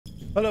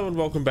Hello and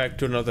welcome back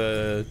to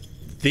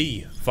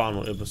the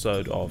final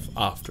episode of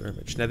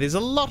Afterimage. Now there's a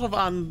lot of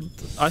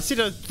I said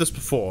this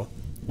before,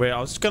 where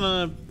I was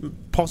gonna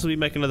possibly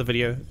make another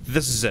video.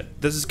 This is it.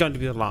 This is going to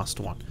be the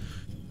last one.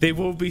 There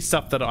will be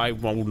stuff that I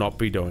will not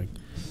be doing,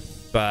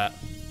 but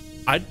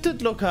I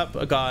did look up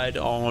a guide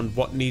on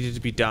what needed to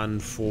be done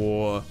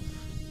for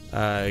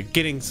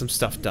getting some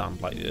stuff done,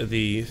 like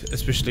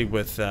especially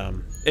with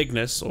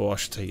Ignis, or I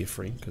should say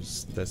Afterimage,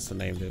 because that's the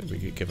name that we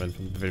get given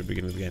from the very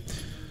beginning of the game.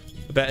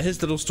 About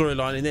his little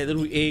storyline and that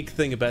little egg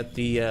thing about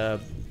the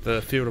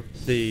field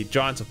of the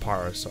Giants of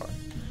Pyro, sorry.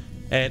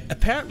 And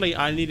apparently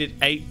I needed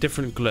 8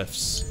 different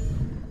glyphs,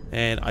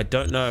 and I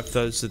don't know if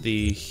those are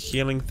the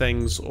healing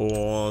things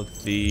or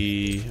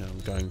the I'm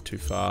going too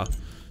far.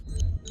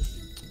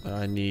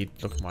 I need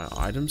look at my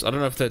items. I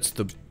don't know if that's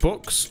the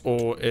books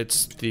or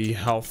it's the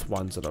health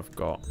ones that I've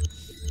got.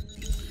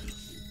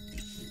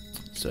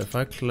 So if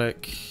I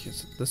click,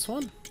 is it this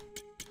one?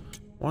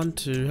 1,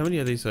 2, how many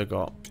of these I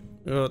got?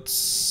 I got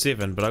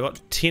 7, but I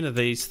got 10 of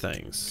these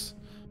things.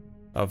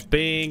 Of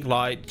being,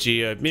 light,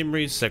 geo,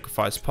 memories,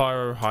 sacrifice,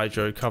 pyro,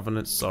 hydro,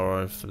 covenant,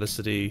 sorrow,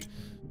 felicity,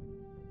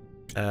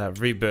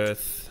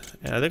 rebirth.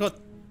 They got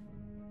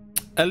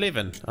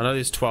 11. I know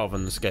there's 12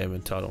 in this game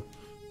in total,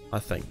 I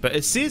think. But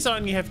it says I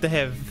only have to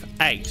have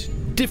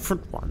 8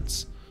 different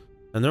ones.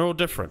 And they're all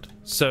different.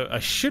 So I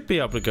should be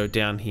able to go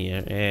down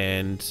here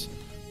and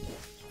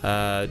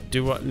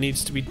do what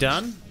needs to be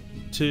done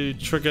to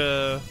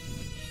trigger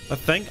I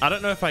think. I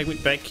don't know if I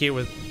went back here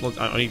with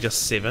only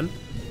just 7,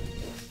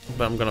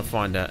 but I'm gonna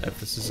find out if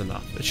this is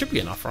enough. It should be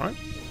enough, right?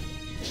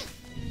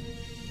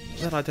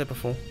 Was that like that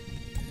before?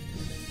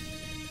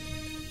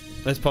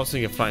 Let's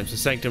pulsing of flames. The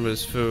sanctum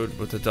is filled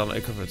with the dull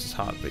echo of its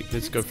heartbeat.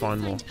 Let's go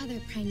find more. Other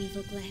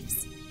primeval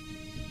glyphs.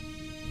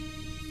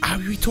 Are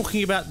we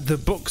talking about the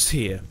books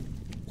here?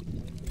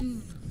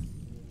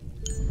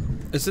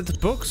 Is it the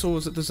books or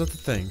is it those other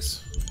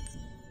things?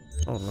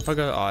 Hold on, if I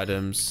go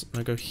items,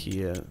 I go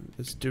here.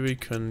 Is Dewey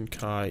Kun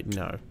Kai?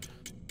 No.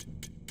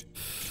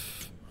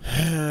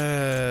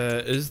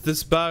 Is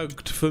this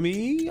bugged for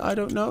me? I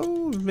don't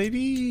know.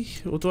 Maybe?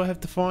 Or do I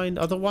have to find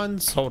other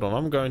ones? Hold on,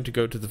 I'm going to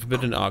go to the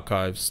Forbidden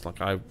Archives,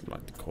 like I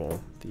like to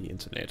call the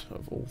internet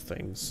of all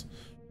things.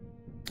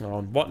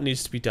 On what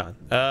needs to be done.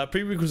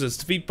 Prerequisites: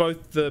 defeat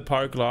both the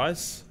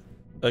Pyroglyphs,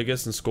 I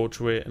guess, and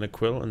Scorchware and a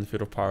Quill in the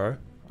Field of Pyro.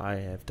 I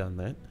have done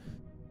that.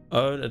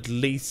 Own at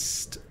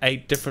least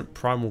 8 different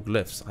primal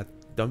glyphs. I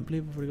don't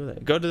believe I've already got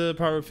that. Go to the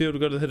pyro field,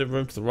 go to the hidden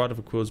room to the right of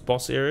a Quill's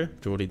boss area, which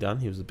I've already done.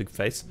 He was a big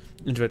face.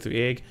 Interact with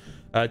the egg.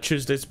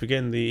 Choose let's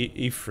begin the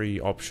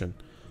E3 option.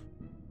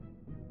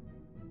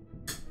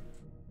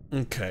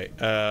 Okay.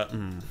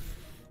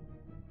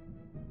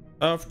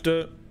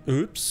 After.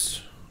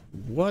 Oops.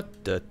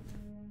 What the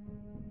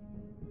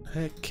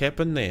heck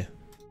happened there?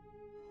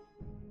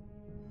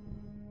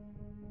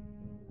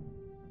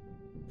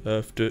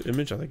 After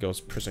image, I think I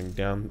was pressing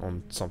down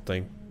on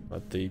something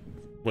like the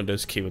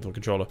Windows key with the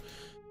controller.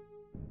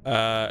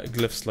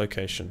 Glyphs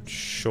location,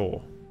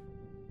 sure.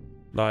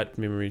 Light,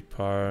 memory,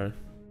 pyro.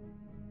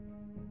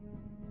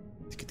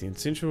 Let's get the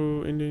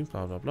essential ending,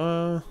 blah blah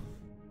blah.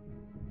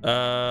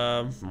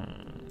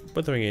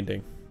 Withering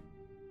ending.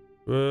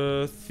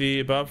 With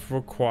the above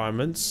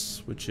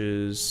requirements, which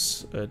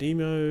is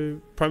demo,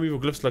 primeval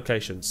glyphs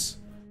locations.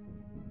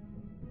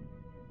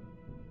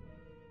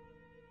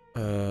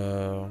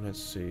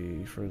 Let's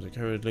see. Forensic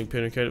camera link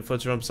penetrated,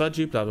 floats around beside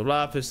you, blah blah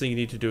blah. First thing you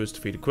need to do is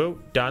defeat a Quill.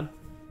 Done.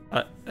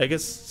 I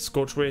guess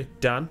Scorchware.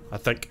 Done. I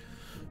think.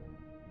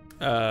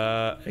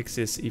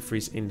 Excess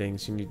E-freeze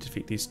endings. You need to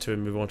defeat these 2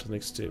 and move on to the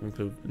next step,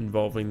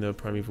 involving the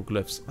primeval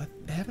glyphs.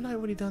 Haven't I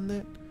already done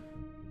that?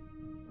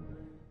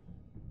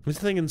 There's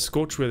something in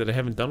Scorchware that I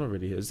haven't done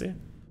already, is there?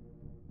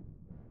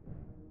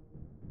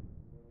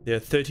 Yeah,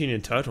 13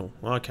 in total.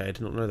 Okay, I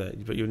did not know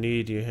that. But you'll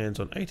need your hands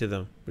on 8 of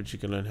them, which you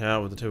can learn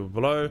how with the table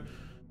below.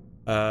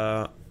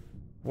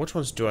 Which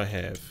ones do I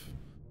have?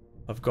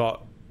 I've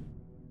got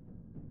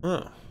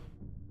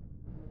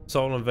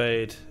Soul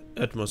Invade,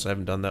 Atmos. I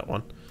haven't done that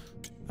one.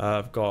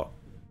 I've got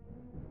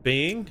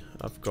Being.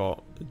 I've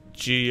got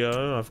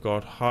Geo. I've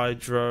got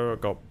Hydro. I've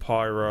got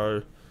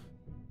Pyro.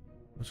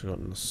 What's I got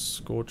in the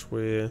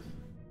Scorchware?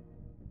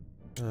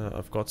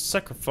 I've got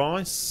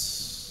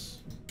Sacrifice.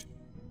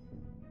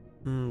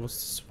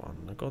 What's this one?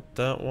 I got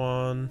that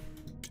one,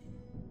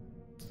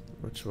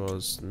 which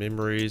was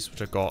Memories,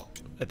 which I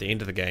got at the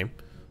end of the game.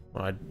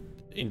 When I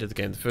ended the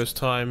game the first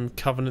time.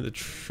 Covenant, the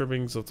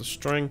trimmings of the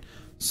string.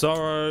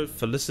 Sorrow,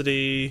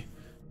 Felicity,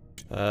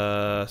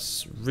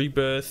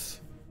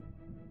 Rebirth.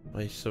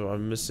 So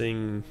I'm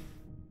missing.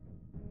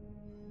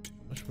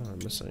 Which one am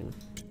I missing?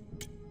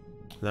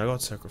 No, I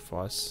got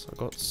Sacrifice. I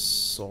got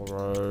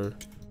Sorrow.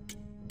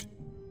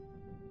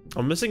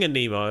 I'm missing a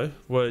Nemo,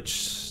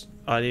 which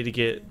I need to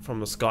get from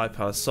the Sky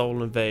Pass.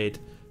 Soul Invade,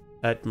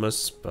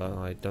 Atmos, but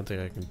I don't think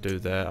I can do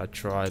that. I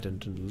tried and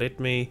didn't let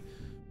me.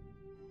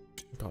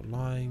 Got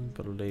Lying,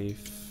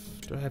 Belief.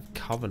 Do I have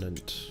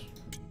Covenant?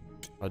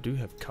 I do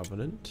have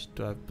Covenant.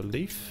 Do I have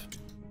Belief?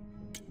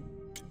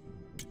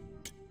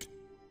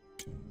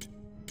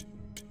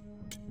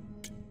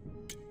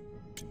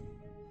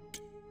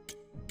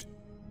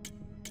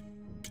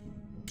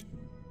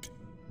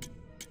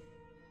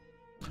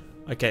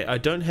 Okay, I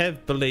don't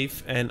have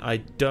belief and I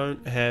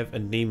don't have a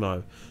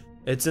Nemo.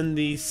 It's in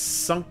the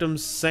Sanctum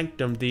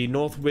Sanctum, the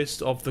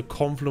northwest of the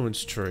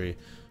confluence tree.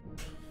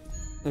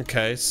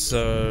 Okay,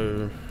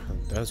 so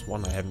there's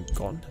one I haven't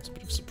gotten. That's a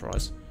bit of a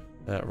surprise.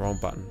 Wrong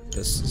button.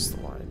 This is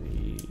the one I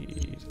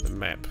need. The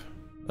map.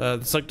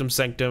 The Sanctum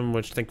Sanctum,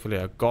 which thankfully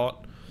I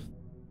got.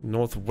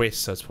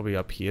 Northwest, so it's probably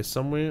up here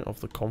somewhere of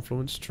the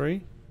confluence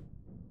tree.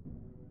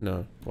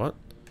 No, what?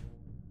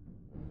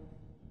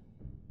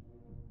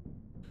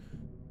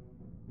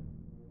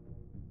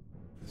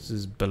 This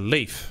is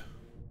belief.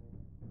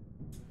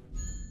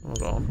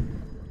 Hold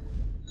on.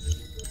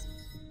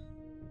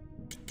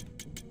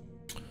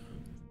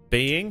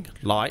 Being,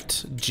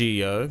 light,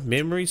 geo,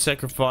 memory,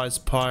 sacrifice,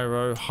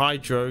 pyro,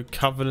 hydro,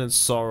 covenant,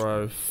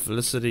 sorrow,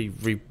 felicity,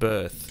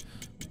 rebirth.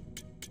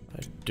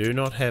 I do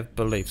not have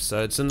belief,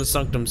 so it's in the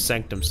Sanctum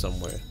Sanctum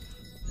somewhere.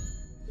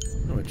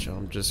 Which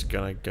I'm just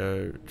gonna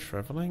go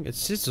traveling. It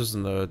says it's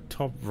in the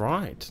top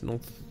right,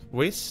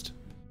 northwest.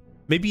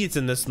 Maybe it's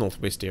in this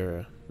northwest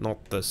area,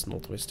 not this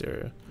northwest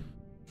area.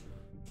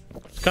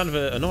 It's kind of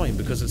annoying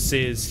because it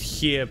says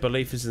here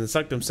belief is in the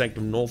Sanctum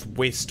Sanctum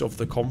northwest of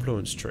the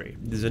confluence tree.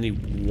 There's only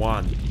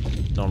one,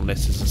 not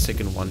unless there's a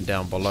second one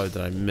down below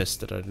that I missed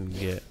that I didn't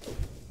get.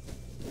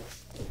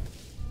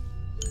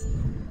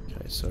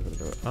 Okay, so I'm gonna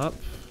go up.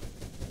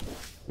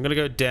 I'm gonna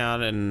go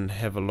down and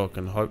have a look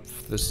and hope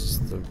this is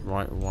the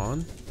right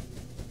one.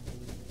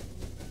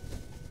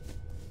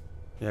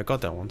 Yeah, I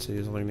got that one. See,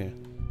 there's nothing there.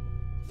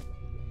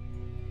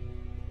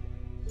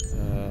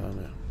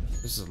 No.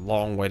 This is a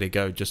long way to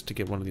go just to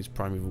get one of these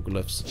primeval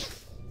glyphs.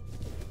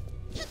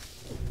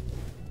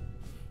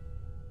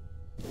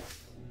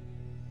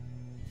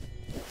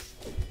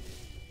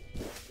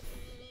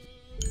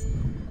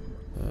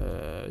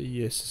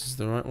 Yes, this is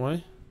the right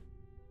way.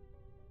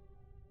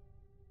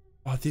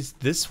 Oh, there's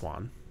this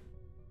one.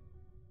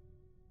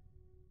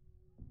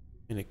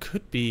 And it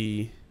could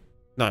be...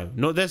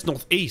 No, that's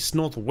northeast,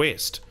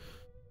 northwest.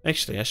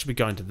 Actually, I should be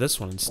going to this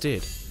one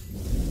instead.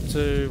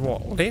 To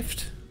what,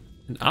 left?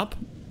 And up?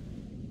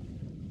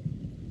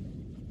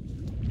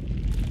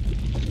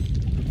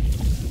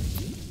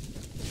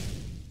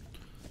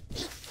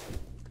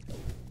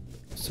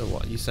 So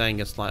what, you saying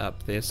it's like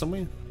up there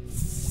somewhere?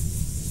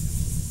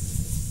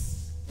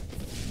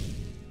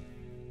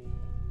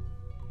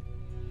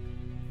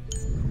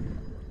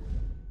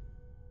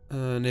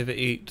 Never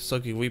eat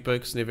soggy wheat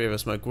books, never ever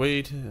smoke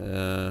weed.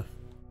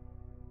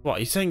 What,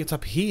 you saying it's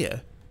up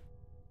here?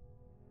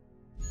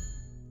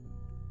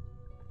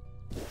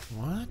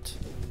 What?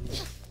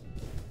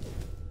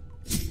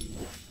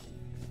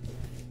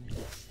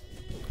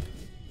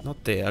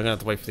 Not there. I'm gonna have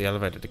to wait for the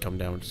elevator to come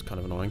down, which is kind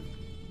of annoying.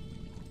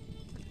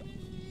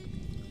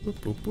 Boop,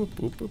 boop, boop,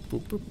 boop, boop,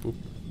 boop, boop, boop.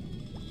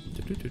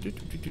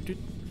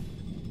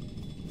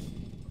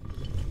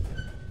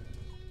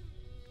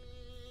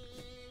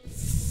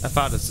 How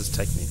far does this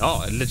take me?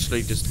 Oh, it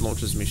literally just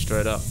launches me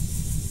straight up.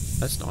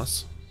 That's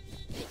nice.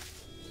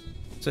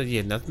 So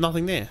yeah,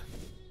 nothing there.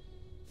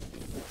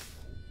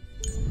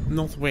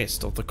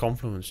 Northwest of the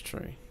confluence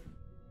tree.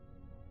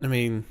 I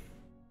mean,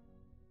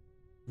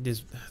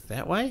 there's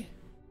that way?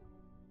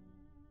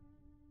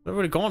 I've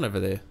already gone over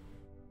there.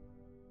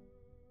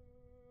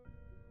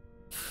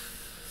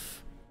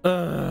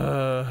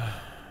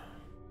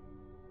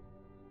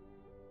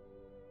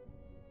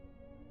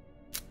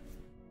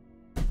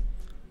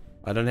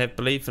 I don't have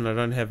belief and I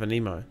don't have an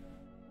emo.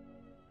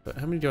 But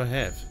how many do I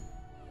have?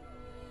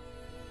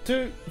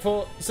 2,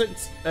 4,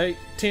 6, 8,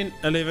 10,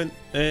 11,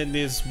 and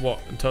there's what?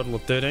 A total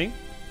of 13?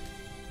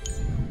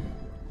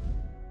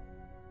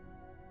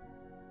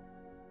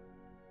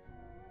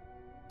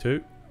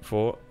 Two,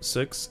 4,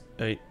 6,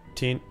 8,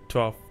 10,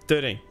 12,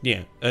 13.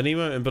 Yeah, an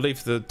emo and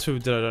belief are the two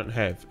that I don't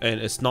have.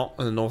 And it's not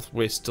in the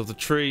northwest of the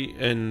tree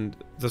in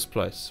this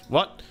place.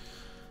 What?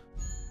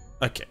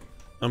 Okay.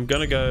 I'm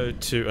gonna go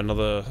to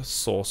another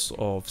source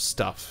of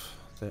stuff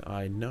that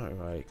I know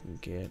I can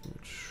get,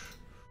 which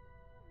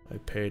I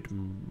paid.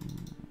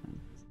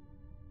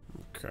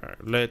 Okay,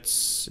 let's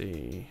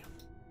see.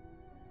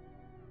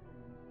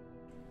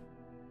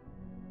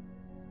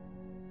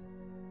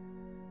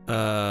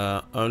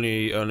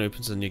 Only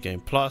opens a new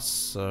game plus,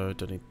 so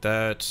don't need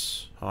that.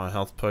 High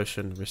health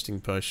potion,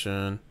 resting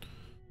potion.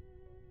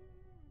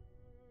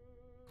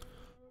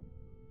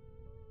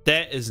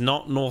 That is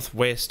not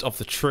northwest of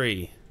the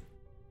tree.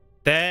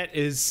 That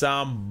is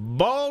some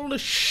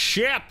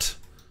bullshit.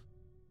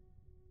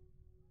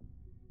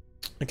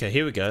 Okay,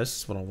 here we go. This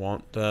is what I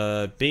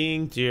want.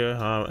 Being, dear,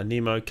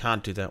 Nemo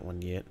can't do that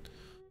one yet.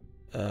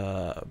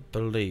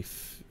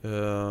 Belief.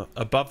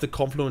 Above the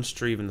confluence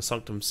tree in the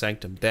Sanctum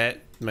Sanctum.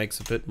 That makes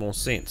a bit more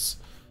sense.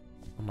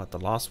 Unlike the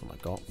last one I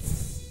got.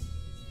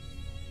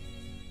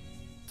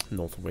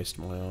 Northwest,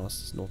 my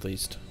ass.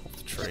 Northeast of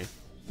the tree.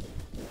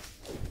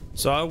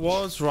 So I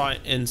was right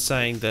in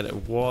saying that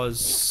it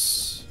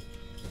was...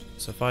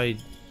 So if I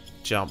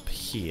jump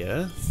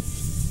here,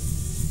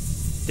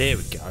 there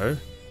we go.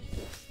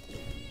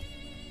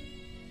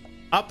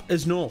 Up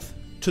is north,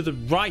 to the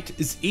right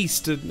is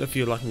east, if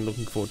you're like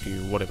looking forward to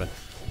you, whatever.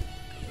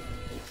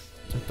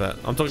 But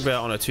I'm talking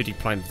about on a 2D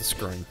plane of the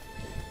screen.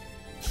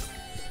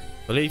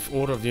 Belief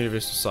order of the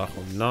universal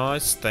cycle.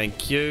 Nice,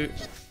 thank you.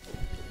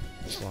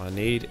 That's what I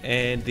need.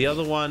 And the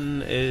other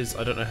one is,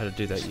 I don't know how to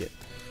do that yet.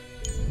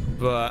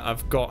 But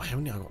I've got, how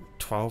many? I've got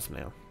 12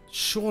 now.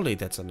 Surely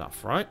that's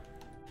enough, right?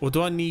 Or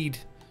do I need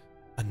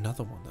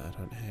another one that I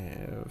don't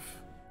have?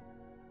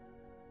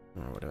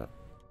 Oh, whatever.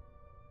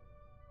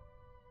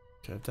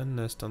 Okay, I've done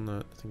this, done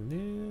that thing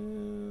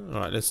there.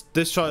 Alright,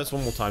 let's try this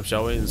one more time,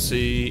 shall we? And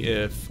see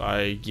if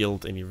I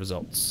yield any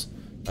results.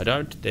 If I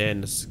don't,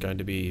 then this is going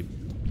to be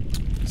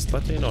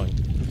slightly annoying.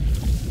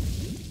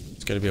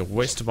 It's going to be a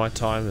waste of my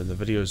time and the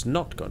video is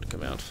not going to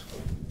come out.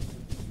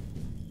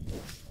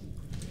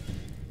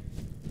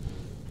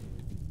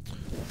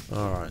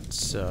 Alright,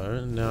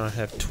 so now I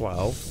have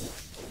 12.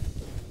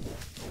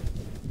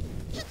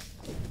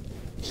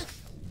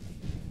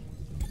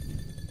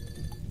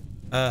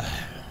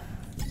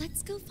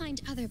 Let's go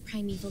find other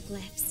primeval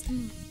glyphs.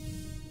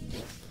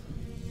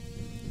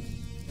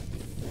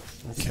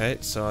 Okay,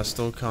 so I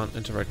still can't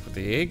interact with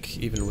the egg,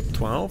 even with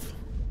 12.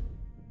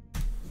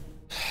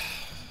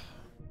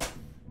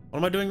 What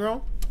am I doing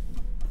wrong?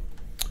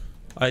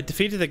 I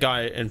defeated the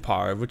guy in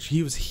Pyro, which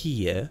he was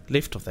here,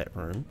 left of that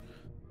room.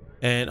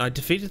 And I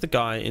defeated the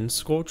guy in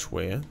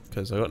Scorchware,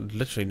 because I got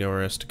literally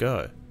nowhere else to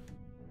go.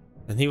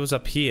 And he was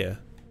up here,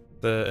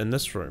 in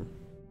this room.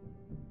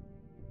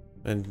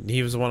 And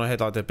he was the one I had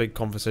like that big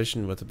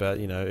conversation with about,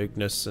 you know,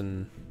 Ignis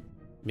and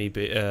me,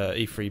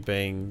 E3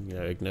 being, you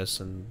know, Ignis,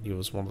 and he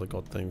was one of the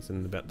god things,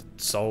 and about the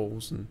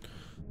souls and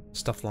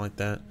stuff like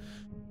that.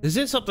 Is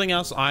there something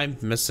else I'm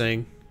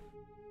missing?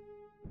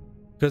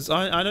 Because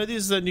I know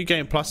there's the New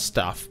Game Plus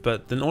stuff,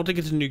 but in order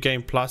to get to New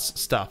Game Plus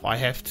stuff, I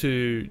have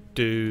to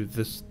do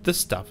this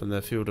stuff in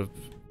the field of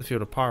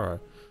Pyro.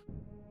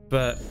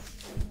 But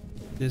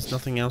there's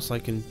nothing else I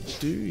can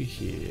do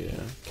here.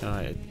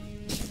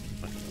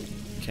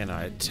 Can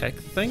I attack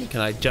the thing?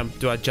 Can I jump?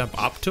 Do I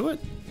jump up to it?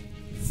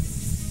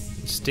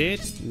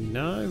 Instead?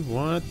 No,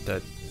 what?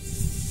 That...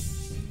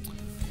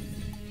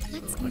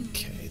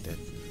 Okay, that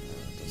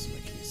doesn't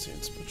make any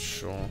sense, but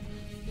sure.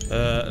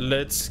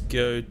 Let's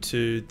go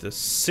to the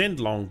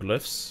Sendlong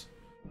glyphs.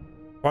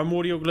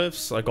 Primordial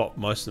glyphs, I got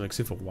most of them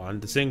except for one.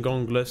 The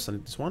Sengong glyphs,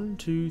 and it's 1,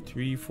 2,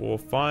 3, 4,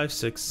 5,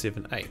 6,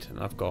 7, 8. And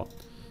I've got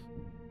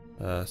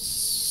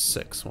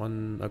 6.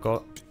 One I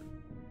got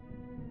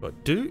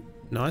two.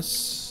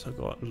 Nice. I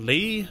got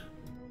Lee.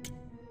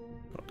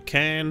 Got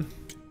Can.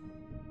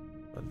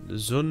 Got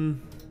Zun.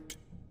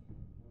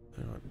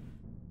 I got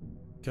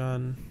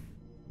Gun.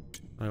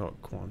 I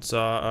got Quan. So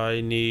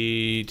I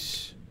need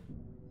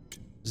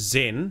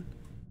Zen.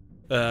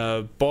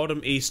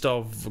 Bottom east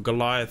of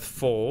Goliath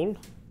Fall.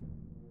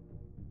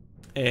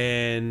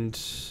 And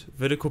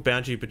vertical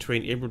boundary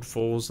between Emerald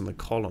Falls and the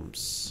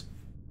columns.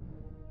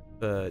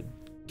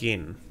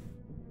 Again.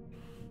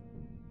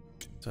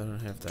 So I don't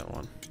have that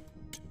one.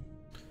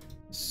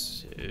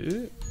 So,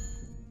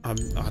 I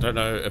don't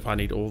know if I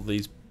need all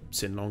these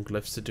Sendlong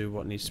glyphs to do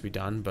what needs to be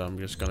done, but I'm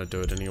just going to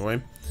do it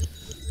anyway.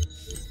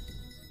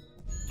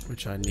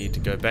 Which I need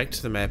to go back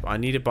to the map. I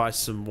need to buy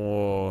some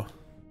more...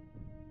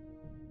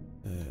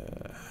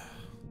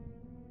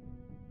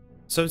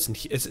 So it's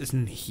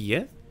in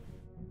here?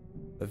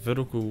 A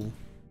vertical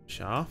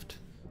shaft?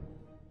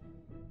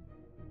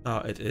 Oh,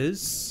 it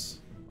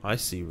is? I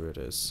see where it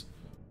is.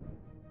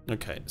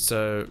 Okay,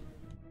 so...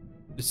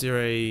 Is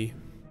there a...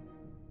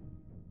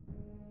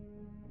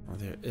 Oh,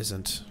 there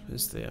isn't,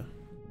 is there?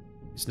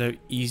 There's no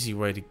easy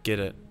way to get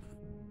it.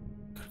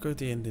 Could I go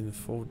there and then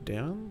fall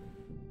down?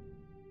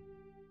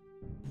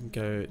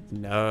 Go,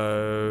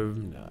 no.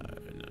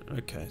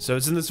 Okay, so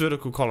it's in this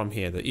vertical column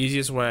here. The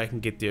easiest way I can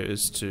get there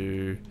is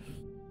to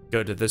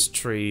go to this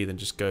tree, then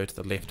just go to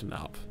the left and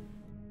up.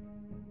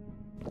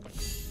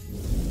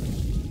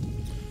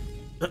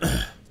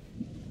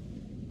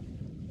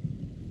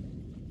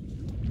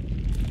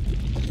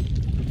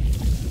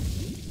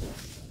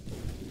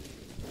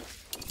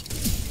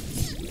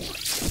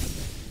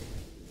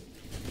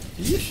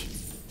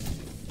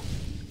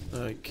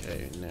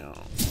 Okay, now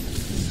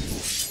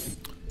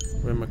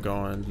where am I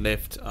going?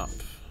 Left, up. I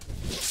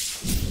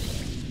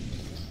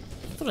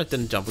thought I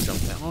didn't jump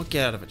there. Oh,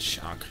 get out of it,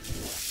 shark.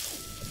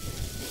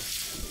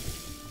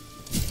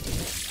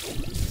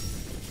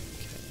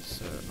 Okay,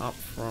 so up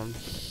from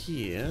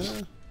here.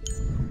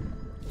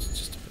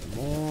 Just a bit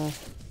more.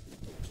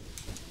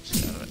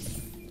 Get out of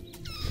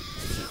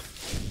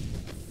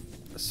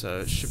it. So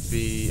it should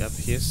be up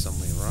here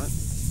somewhere, right?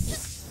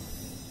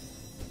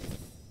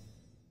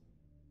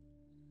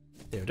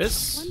 There it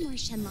is. One more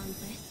Shenlong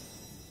glyph.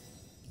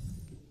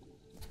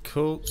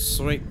 Cool,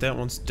 sweet, that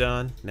one's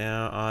done.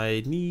 Now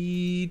I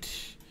need...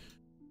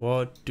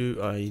 What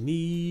do I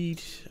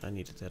need? I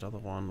needed that other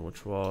one,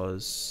 which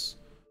was...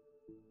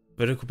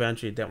 Vertical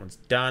boundary, that one's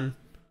done.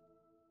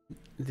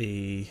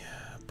 The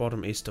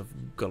bottom east of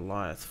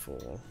Goliath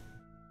Fall.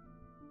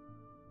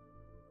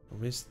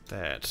 Where's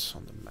that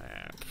on the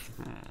map?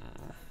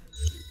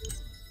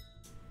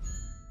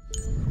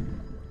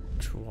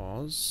 Which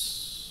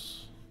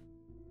was...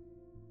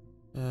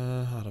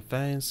 Heart of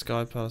Veins,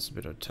 Sky Palace, a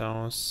bit of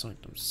Tower,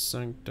 Sanctum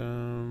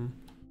Sanctum.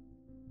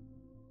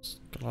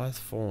 Goliath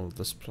Fall of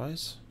this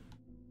place.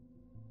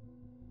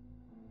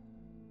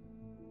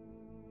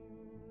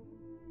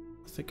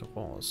 I think it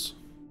was.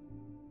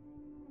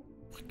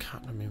 I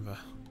can't remember.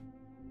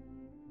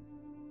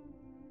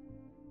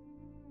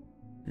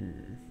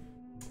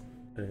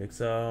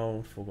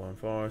 Exile, Forgotten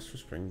Forest,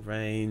 Whispering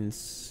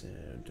Rains,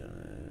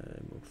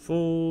 Emerald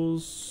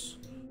Falls.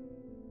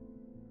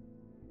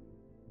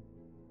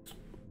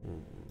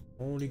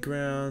 Holy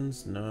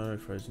Grounds, no.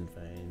 Frozen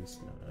Veins,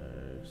 no.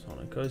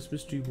 Silent Coast,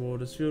 Mystery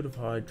Waters, Field of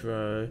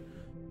Hydro,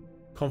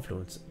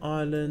 Confluence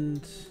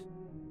Island,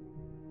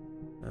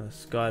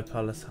 Sky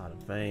Palace, Heart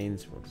of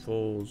Veins, Emerald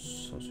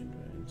Falls, Sausage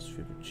Veins,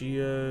 Field of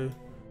Geo.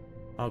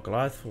 Oh,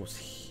 Goliath Falls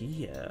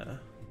here.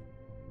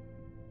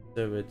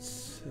 So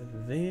it's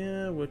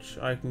there, which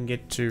I can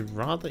get to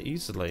rather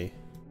easily.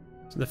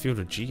 It's in the Field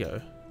of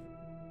Geo,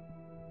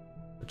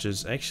 which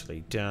is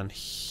actually down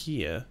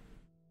here,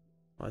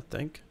 I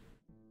think.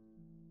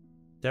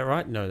 Is that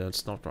right? No,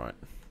 that's not right.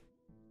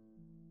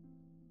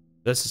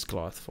 This is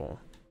Goliath Fall.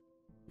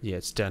 Yeah,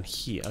 it's down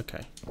here.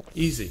 Okay.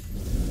 Easy.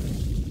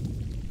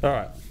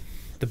 Alright.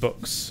 The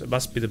books. It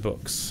must be the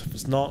books. If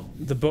it's not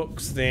the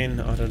books,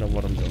 then I don't know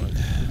what I'm doing.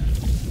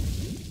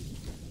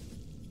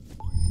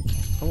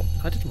 Oh,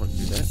 I didn't want to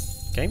do that.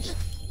 Game?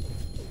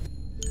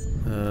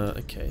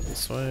 Okay,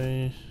 this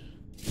way.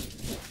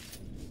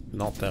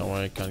 Not that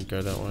way, can't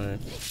go that way.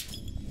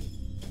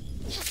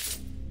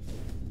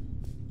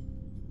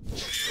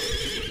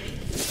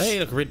 Hey,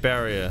 look, red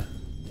barrier.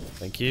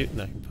 Thank you.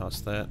 No, I can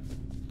pass that.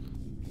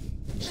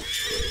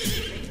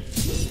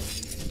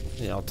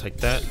 Yeah, I'll take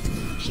that.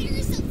 Prepare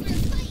yourself for a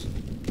fight.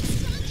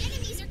 Strong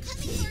enemies are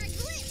coming for our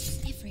glyphs.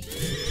 Every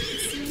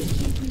sound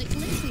came from the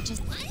glyph we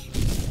just. What?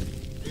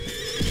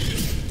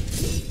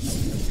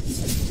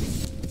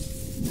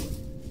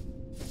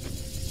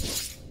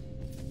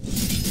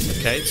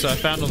 Okay, so I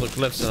found all the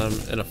glyphs and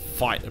I'm in a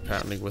fight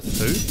apparently with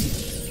who?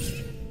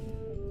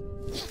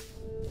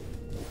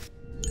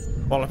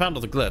 Well, I found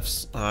all the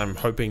glyphs. I'm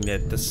hoping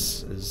that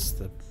this is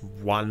the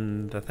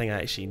thing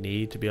I actually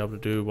need to be able to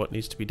do what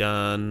needs to be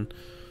done.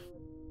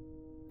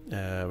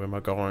 Where am I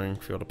going?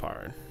 Field of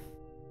Pyro.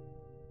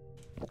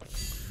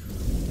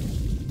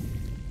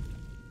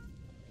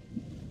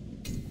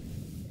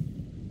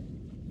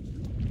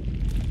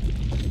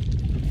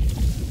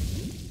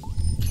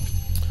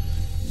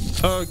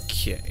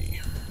 Okay.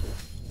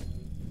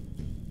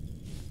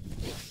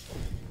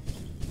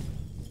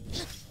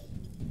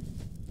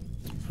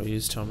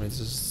 Please tell me this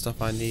is the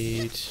stuff I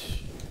need.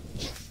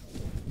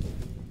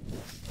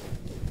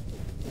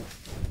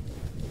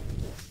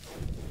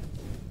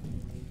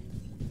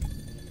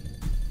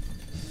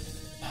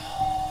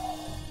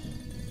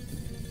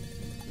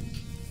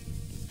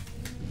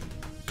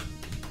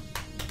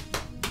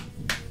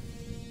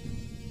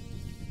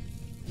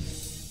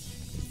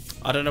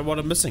 I don't know what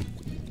I'm missing.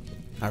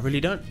 I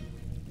really don't.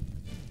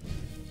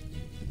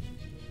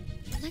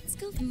 Let's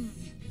go.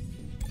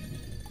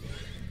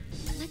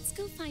 Let's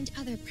go find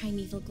other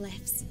primeval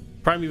glyphs.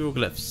 Primeval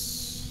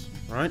glyphs,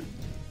 right?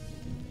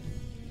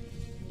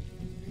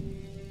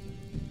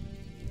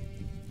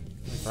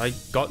 Have I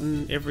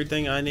gotten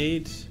everything I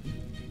need?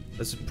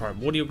 There's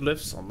primordial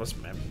glyphs on this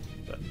map,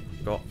 but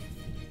I've got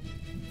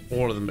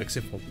all of them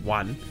except for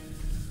one.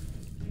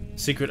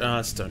 Secret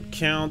arts don't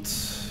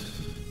count.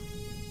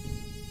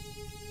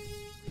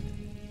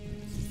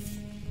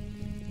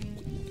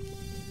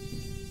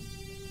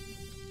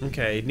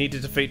 Okay, need to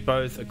defeat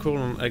both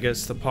equivalent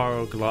against the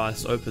Pyro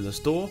Goliaths to open this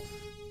door,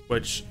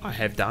 which I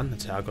have done.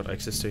 That's how I got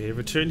access to here.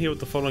 Return here with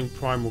the following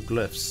primal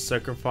glyphs.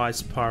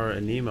 Sacrifice Pyro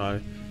and Nemo.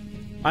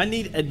 I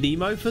need a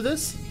Nemo for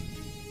this?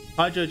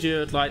 Hydro,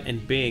 Geode, Light,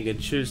 and Being,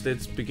 and choose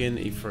Let's Begin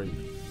E3.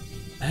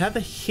 How the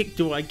heck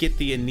do I get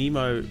the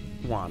Nemo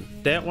one?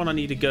 That one I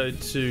need to go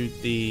to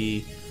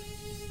the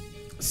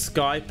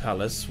Sky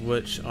Palace,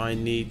 which I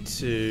need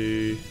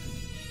to...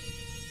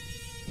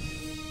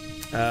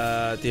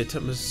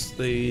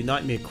 the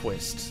Nightmare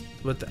Quest.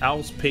 With the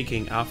Owls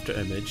Peaking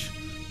Afterimage,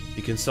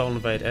 you can soul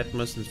invade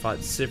Atmos and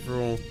fight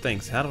several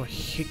things. How the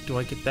heck do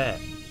I get that?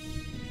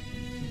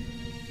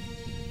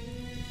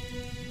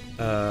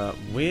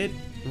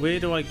 Where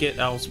do I get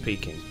Owls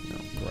Peaking?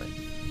 Oh, great.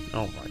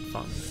 Alright,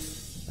 fine.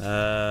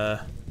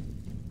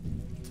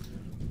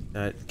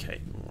 Okay,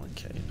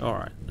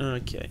 alright,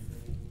 okay.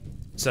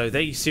 So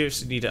they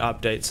seriously need to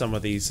update some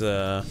of these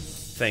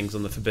things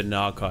on the Forbidden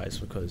Archives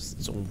because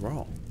it's all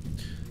wrong.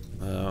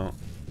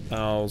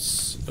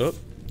 Owls. Oh,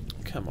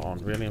 come on,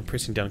 really? I'm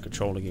pressing down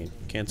control again.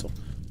 Cancel.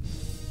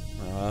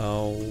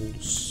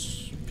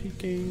 Owls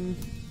peeking.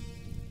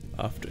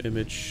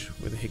 Afterimage.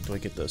 Where the heck do I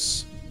get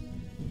this?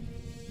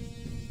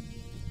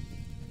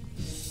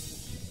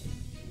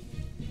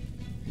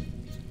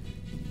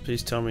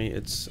 Please tell me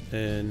it's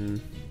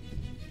in.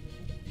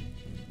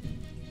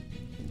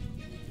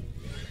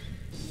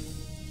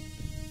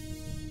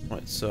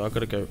 Right, so I've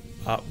got to go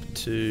up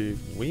to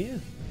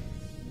where?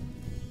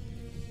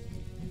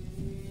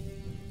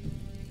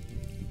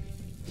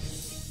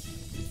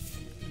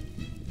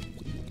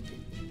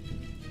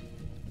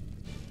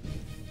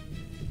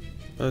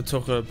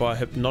 Talk about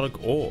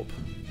hypnotic orb.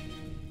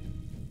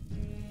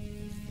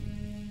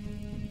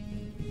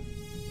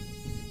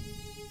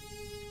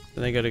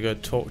 Then I gotta go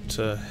talk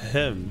to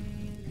him.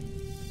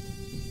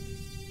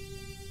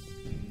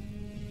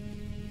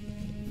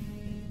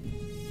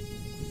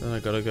 Then I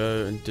gotta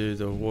go and do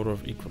the water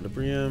of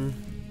equilibrium.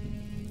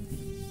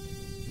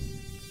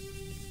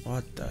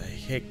 What the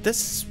heck?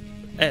 This is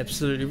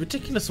absolutely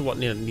ridiculous of what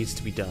needs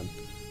to be done.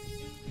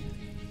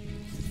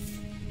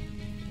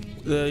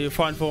 You'll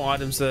find 4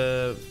 items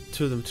there.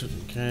 2 of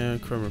them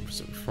chrome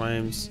represent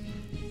flames.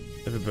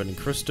 Ever burning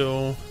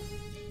crystal.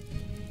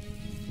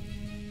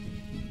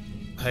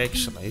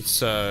 Actually,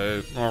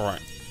 so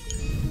alright.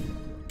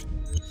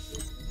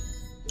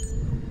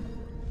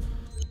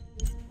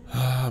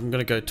 I'm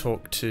gonna go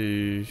talk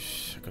to.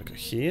 I'm gonna go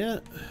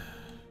here.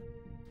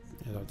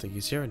 I don't think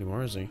he's here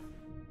anymore, is he?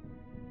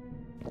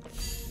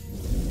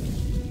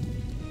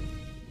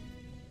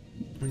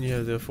 And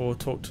yeah, therefore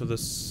talk to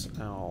this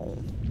owl.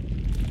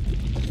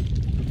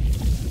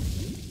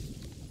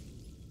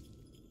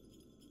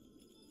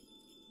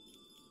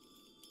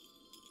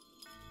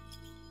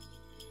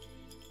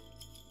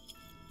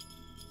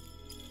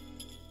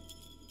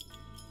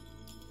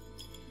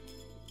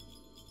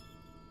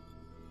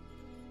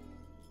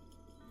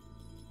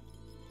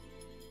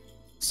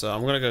 So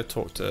I'm gonna go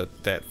talk to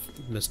that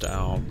Mr.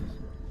 Owl,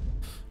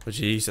 which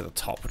he's at the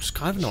top, which is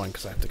kind of annoying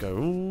because I have to go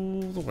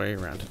all the way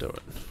around to do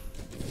it.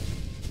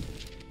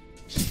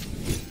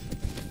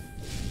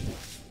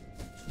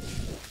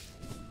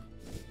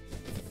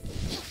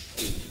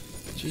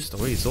 Jeez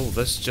Louise, all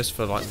this just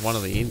for like one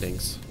of the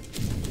endings.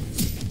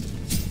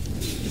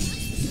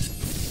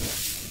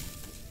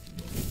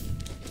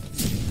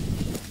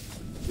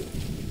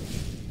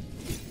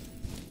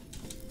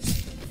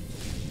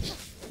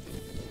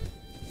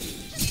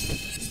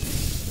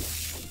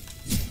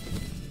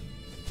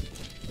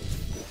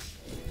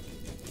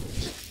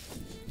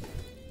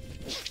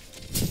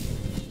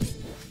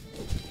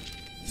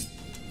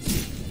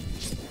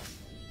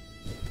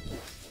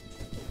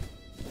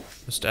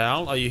 Mr.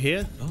 Owl, are you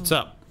here? What's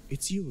up?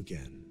 It's you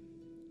again.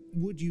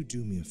 Would you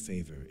do me a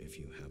favor if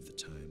you have the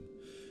time?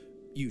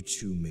 You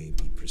two may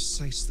be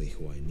precisely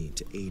who I need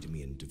to aid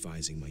me in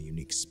devising my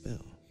unique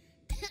spell.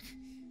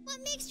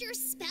 What makes your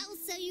spell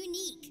so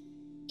unique?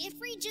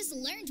 Ifri just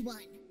learned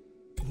one.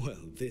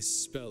 Well, this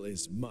spell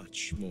is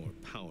much more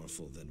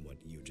powerful than what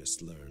you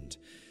just learned.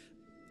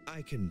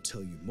 I can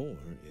tell you more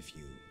if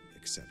you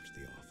accept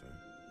the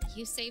offer.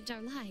 You saved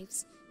our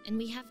lives, and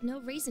we have no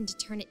reason to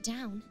turn it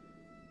down.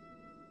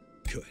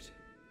 Good.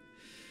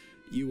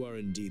 You are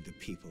indeed the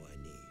people I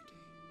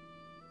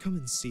need. Come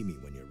and see me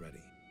when you're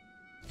ready.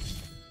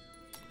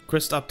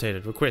 Quest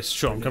updated. Request.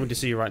 Sure, I'm coming to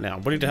see you right now.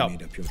 Willing to help.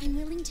 I'm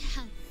willing to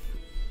help.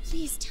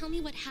 Please tell me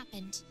what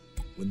happened.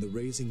 When the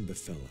raising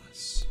befell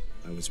us,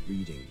 I was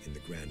reading in the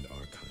Grand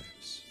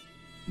Archives.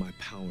 My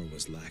power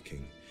was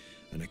lacking,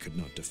 and I could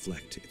not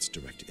deflect its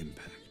direct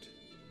impact.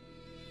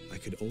 I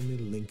could only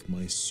link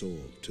my soul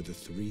to the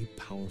 3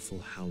 powerful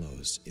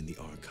hallows in the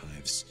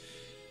archives,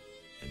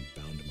 and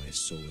bound my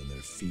soul in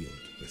their field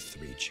with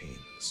 3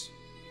 chains.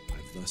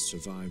 I've thus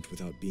survived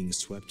without being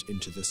swept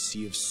into the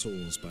sea of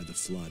souls by the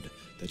flood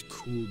that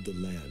cooled the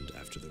land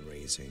after the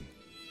raising.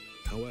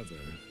 However,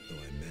 though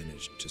I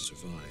managed to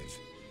survive,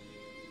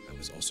 I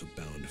was also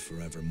bound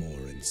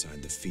forevermore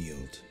inside the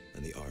field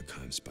and the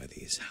archives by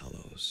these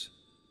hallows.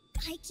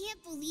 I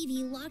can't believe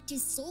he locked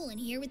his soul in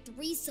here with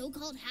 3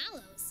 so-called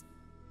hallows.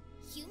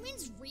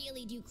 Humans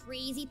really do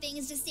crazy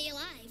things to stay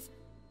alive.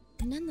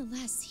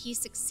 Nonetheless, he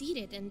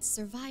succeeded and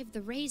survived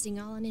the raising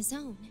all on his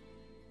own.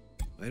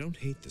 I don't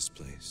hate this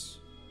place.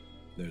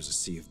 There's a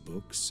sea of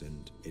books,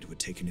 and it would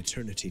take an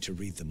eternity to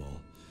read them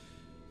all.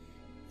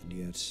 And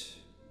yet,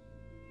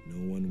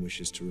 no one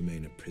wishes to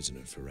remain a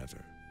prisoner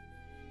forever.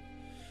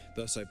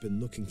 Thus, I've been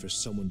looking for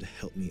someone to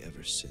help me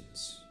ever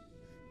since.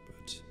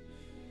 But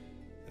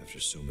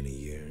after so many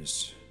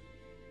years,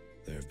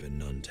 there have been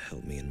none to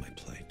help me in my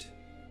plight.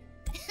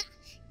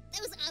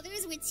 Those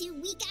others were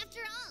too weak after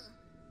all.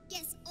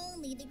 Guess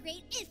only the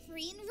great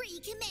Ifri and Ree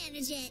can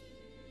manage it.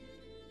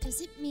 Does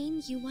it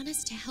mean you want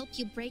us to help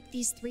you break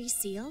these 3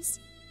 seals?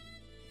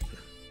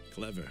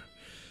 Clever,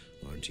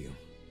 aren't you?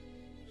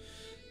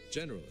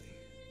 Generally,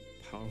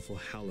 powerful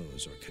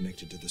hallows are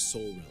connected to the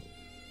soul realm,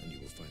 and you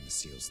will find the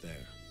seals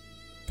there.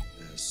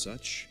 As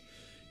such,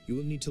 you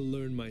will need to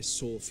learn my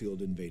soul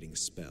field invading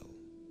spell.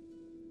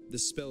 The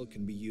spell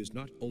can be used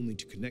not only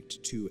to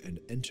connect to and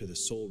enter the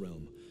soul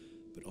realm,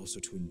 but also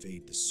to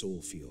invade the soul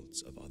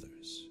fields of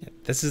others. Yeah,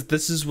 this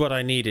is what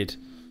I needed,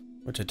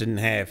 which I didn't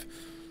have.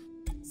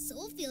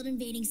 Soul field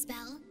invading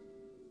spell?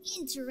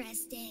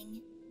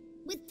 Interesting.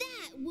 With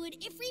that, would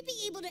Ifri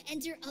be able to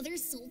enter other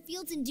soul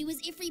fields and do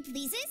as Ifri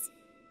pleases?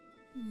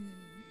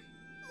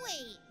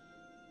 Wait.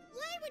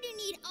 Why would you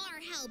need our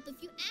help if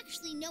you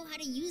actually know how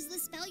to use the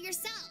spell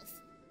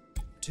yourself?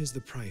 'Tis the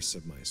price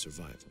of my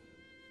survival.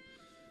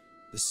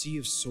 The Sea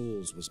of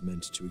Souls was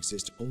meant to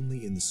exist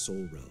only in the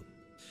soul realm,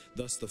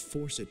 Thus, the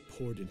force it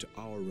poured into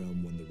our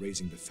realm when the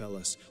raising befell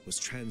us was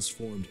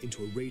transformed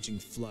into a raging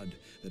flood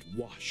that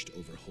washed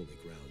over holy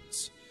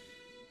grounds.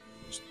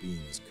 Most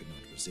beings could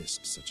not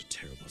resist such a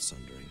terrible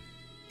sundering.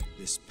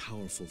 This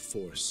powerful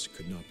force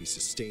could not be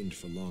sustained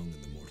for long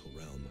in the mortal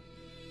realm.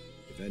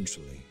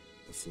 Eventually,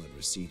 the flood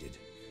receded,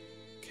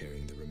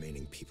 carrying the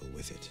remaining people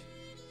with it.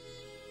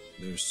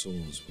 Their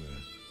souls were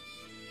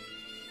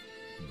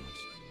not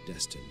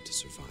destined to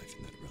survive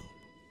in that realm.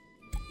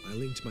 I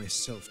linked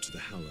myself to the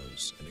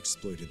Hallows and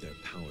exploited their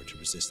power to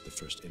resist the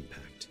first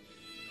impact.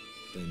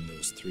 Then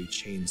those 3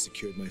 chains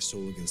secured my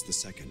soul against the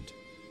second.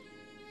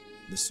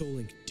 The soul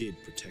link did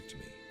protect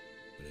me,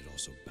 but it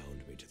also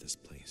bound me to this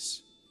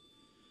place.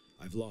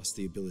 I've lost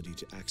the ability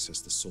to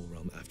access the soul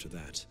realm after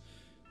that,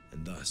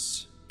 and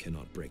thus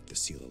cannot break the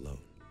seal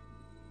alone.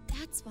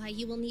 That's why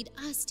you will need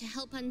us to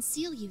help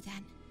unseal you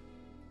then.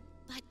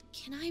 But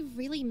can I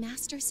really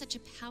master such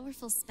a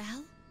powerful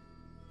spell?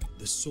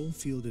 The soul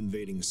field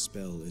invading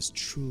spell is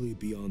truly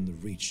beyond the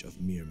reach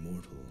of mere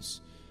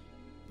mortals.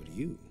 But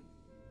you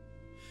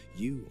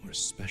are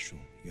special,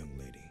 young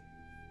lady.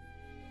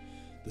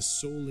 The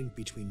soul link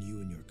between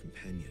you and your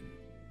companion,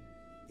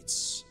 it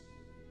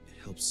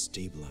helps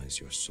stabilize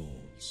your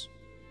souls.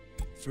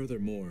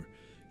 Furthermore,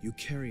 you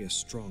carry a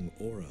strong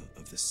aura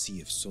of the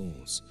Sea of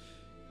Souls.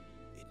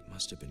 It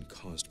must have been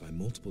caused by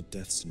multiple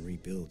deaths and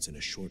rebuilds in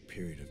a short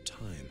period of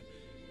time.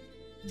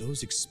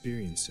 Those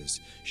experiences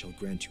shall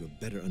grant you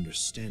a better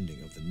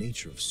understanding of the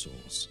nature of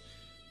souls,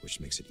 which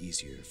makes it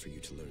easier for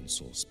you to learn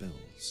soul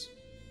spells.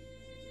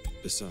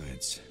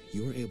 Besides,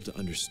 you are able to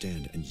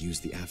understand and use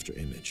the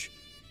Afterimage.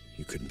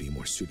 You couldn't be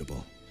more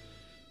suitable.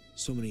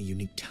 So many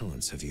unique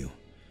talents have you.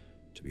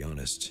 To be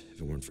honest, if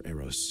it weren't for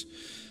Eros,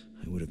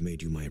 I would have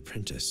made you my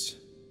apprentice.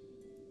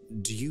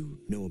 Do you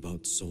know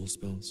about soul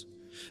spells?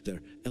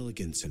 Their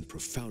elegance and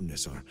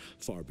profoundness are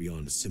far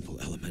beyond simple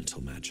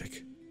elemental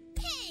magic.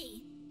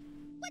 Hey!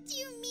 What do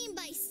you mean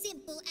by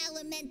simple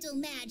elemental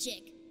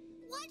magic?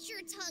 Watch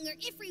your tongue or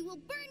Ifri will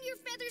burn your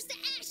feathers to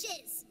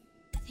ashes!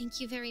 Thank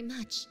you very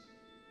much.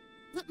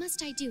 What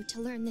must I do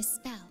to learn this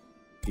spell?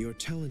 Your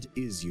talent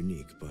is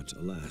unique, but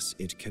alas,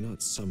 it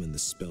cannot summon the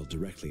spell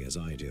directly as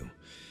I do.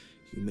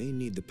 You may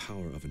need the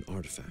power of an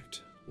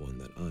artifact, one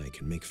that I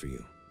can make for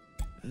you.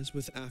 As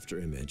with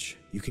Afterimage,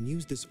 you can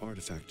use this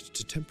artifact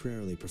to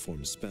temporarily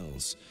perform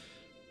spells,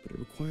 but it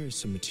requires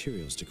some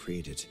materials to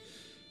create it.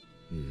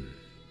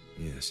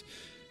 Yes,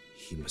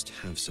 he must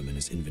have some in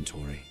his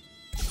inventory.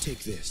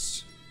 Take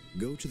this.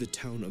 Go to the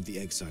town of the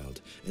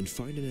Exiled and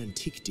find an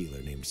antique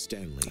dealer named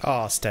Stanley.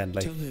 Ah,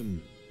 Stanley. Tell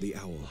him the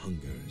owl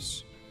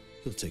hungers.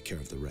 He'll take care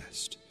of the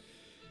rest.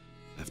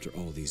 After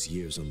all these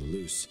years on the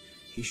loose,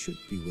 he should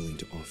be willing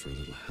to offer a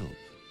little help.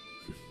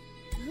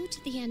 Go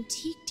to the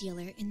antique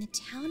dealer in the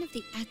town of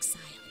the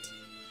Exiled.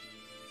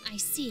 I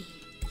see.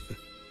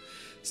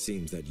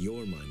 Seems that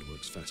your mind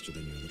works faster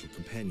than your little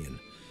companion.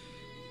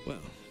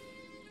 Well,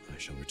 I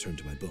shall return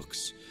to my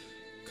books.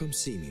 Come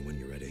see me when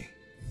you're ready.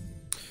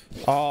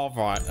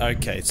 Alright,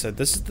 okay, so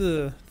this is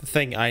the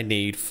thing I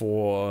need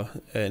for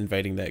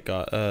invading that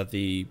guy,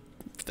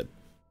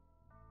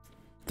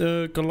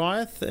 the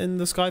Goliath in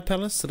the Sky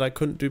Palace that I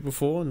couldn't do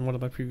before in one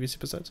of my previous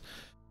episodes.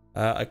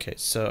 Okay,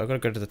 so I've got to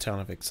go to the town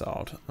of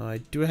Exiled.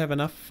 Do I have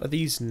enough of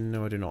these?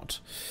 No, I do not.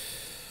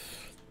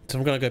 So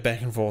I'm going to go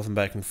back and forth and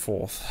back and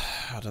forth.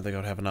 I don't think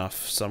I'd have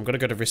enough. So I'm going to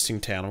go to Resting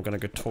Town. I'm going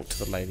to go talk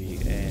to the lady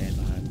and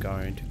I'm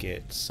going to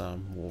get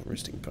some more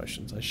resting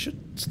potions. I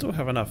should still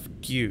have enough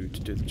goo to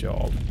do the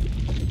job.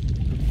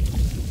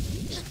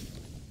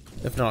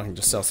 If not, I can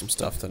just sell some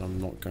stuff that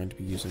I'm not going to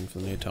be using for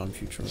the near time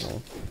future at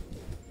all.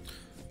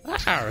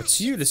 Ah,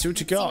 it's you. Let's see what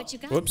you got.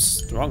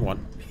 Whoops, the wrong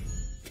one.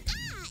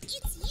 Ah,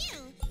 it's you!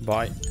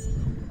 Bye.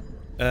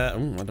 I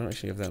don't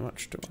actually have that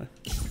much, do I?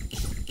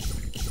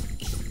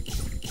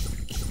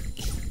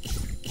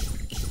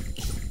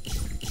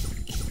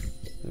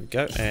 There we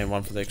go, and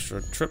one for the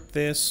extra trip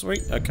there.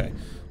 Sweet. Okay.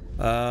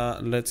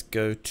 Let's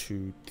go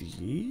to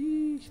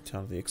the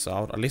town of the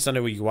Exiled. At least I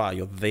know where you are.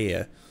 You're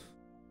there.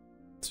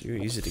 So you're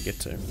easy to get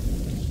to.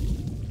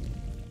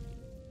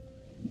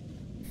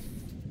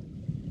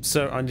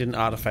 So I need an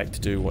artifact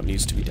to do what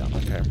needs to be done.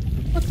 Okay.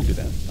 I can do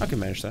that. I can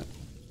manage that.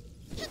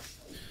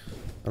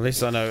 At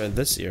least I know in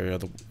this area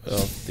of the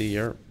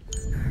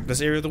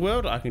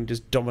world, I can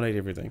just dominate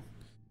everything.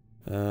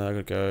 I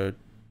gotta go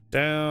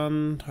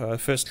down,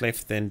 first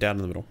left, then down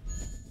in the middle.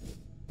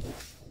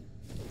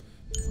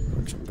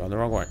 Which I'm going the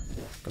wrong way.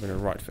 Gotta go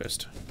right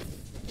first.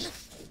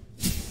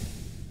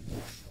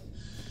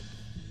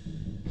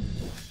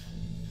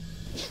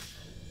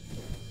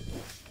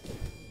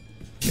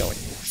 Going.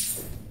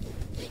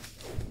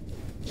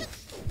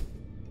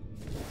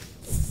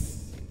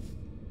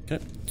 Okay,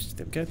 just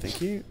there we go,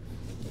 thank you.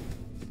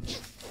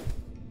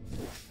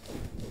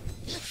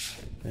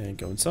 And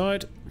go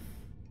inside.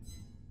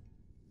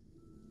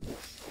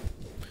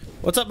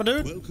 What's up, my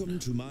dude? Welcome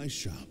to my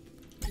shop.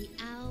 The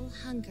owl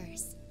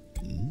hungers.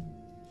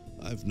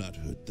 I've not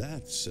heard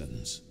that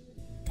since.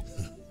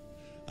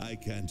 I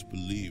can't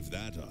believe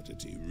that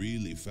oddity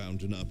really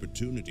found an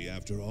opportunity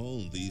after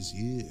all these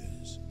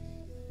years.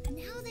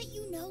 Now that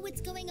you know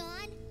what's going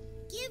on,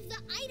 give the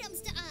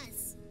items to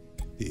us.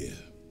 Here,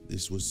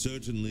 this was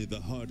certainly the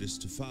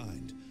hardest to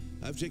find.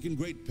 I've taken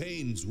great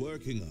pains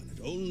working on it,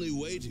 only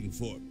waiting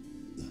for...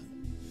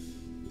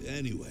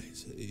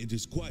 Anyways, it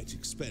is quite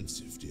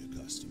expensive, dear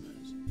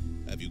customers.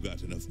 Have you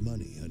got enough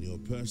money on your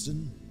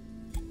person?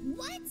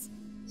 What?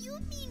 You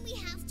mean we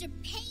have to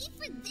pay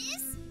for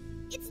this?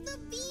 It's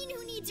Levine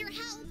who needs your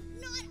help,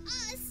 not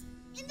us.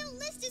 And the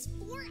list is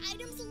 4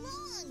 items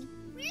long.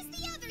 Where's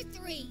the other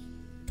 3?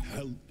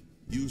 Help,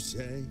 you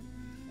say?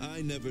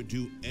 I never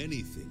do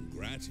anything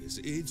gratis.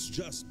 It's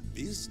just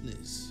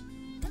business.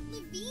 But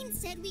Levine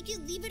said we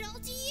could leave it all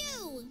to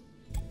you.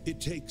 It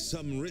takes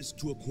some risk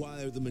to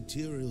acquire the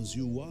materials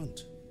you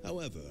want.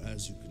 However,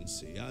 as you can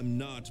see, I'm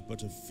not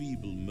but a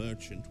feeble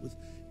merchant with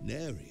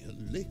nary a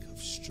lick of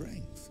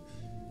strength.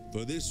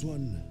 For this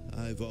one,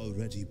 I've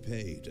already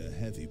paid a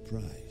heavy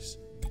price.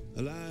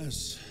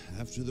 Alas,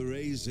 after the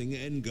raising,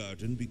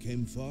 Engarten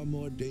became far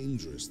more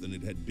dangerous than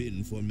it had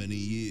been for many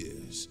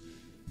years.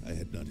 I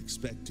had not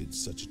expected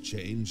such a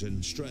change,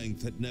 and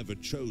strength had never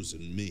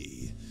chosen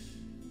me.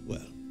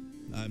 Well,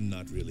 I'm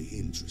not really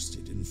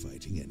interested in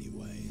fighting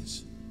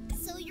anyways.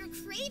 So you're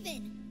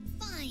Craven.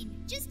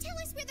 Fine, just tell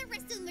us where the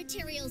rest of the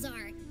materials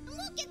are, and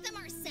we'll get them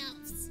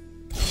ourselves.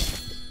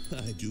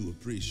 I do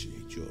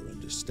appreciate your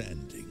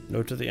understanding.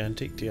 Note to the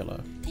antique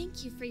dealer.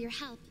 Thank you for your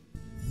help.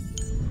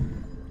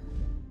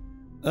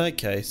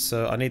 Okay,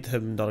 so I need the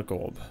hypnotic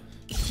orb.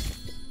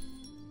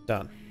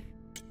 Done.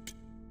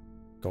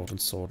 Golden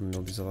sword and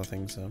all these other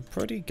things are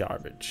pretty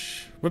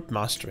garbage. Whip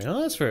mastery.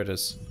 Oh, that's where it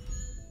is.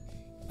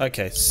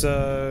 Okay,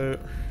 so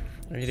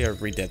I need to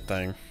read that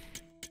thing.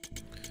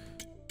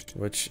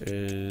 Which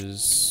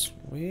is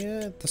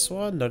where? This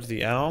one? No to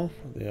the owl.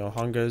 The owl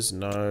hungers.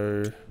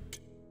 No.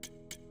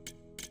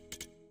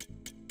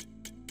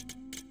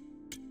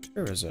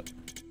 Where is it?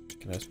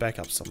 Okay, let's back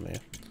up somewhere.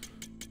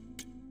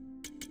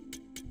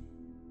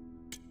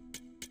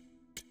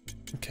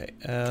 Okay,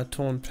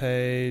 torn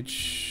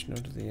page. No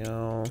to the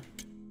owl.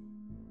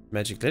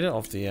 Magic letter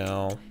of the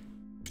owl.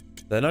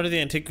 The note of the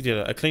antiquity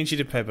dealer. A clean sheet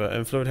of paper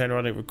and fluid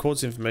handwriting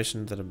records the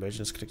information that a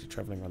merchant is collected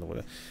traveling around the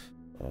world.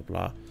 Blah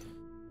blah.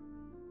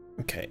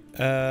 Okay.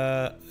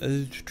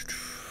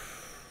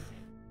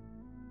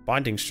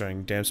 Binding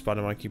string. Damn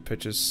spider monkey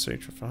pitches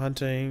search for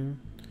hunting.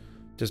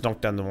 Just knock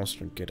down the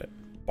monster and get it.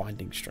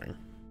 Binding string.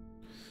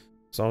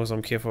 As long as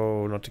I'm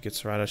careful not to get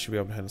surrounded, I should be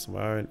able to handle some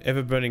of my own.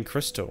 Ever burning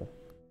crystal.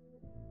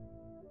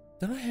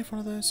 Don't I have one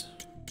of those?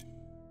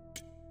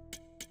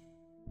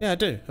 Yeah, I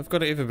do. I've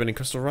got an ever burning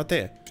crystal right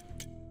there.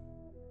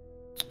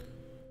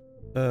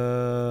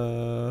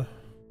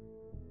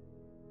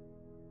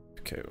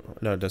 Okay,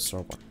 no, that's the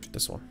wrong one.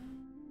 This one.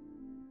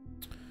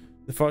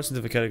 The forest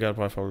certificate guard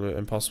by probably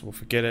impossible.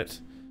 Forget it.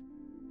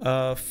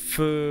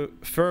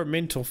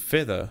 Fermental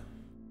feather.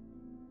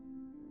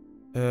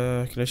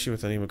 Can issue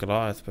with any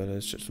Goliath, but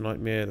it's just a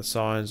nightmare. The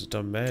signs are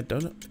done mad.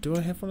 Do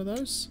I have one of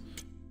those?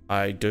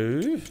 I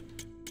do.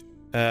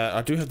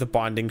 I do have the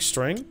binding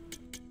string.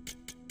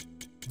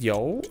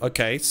 Yo,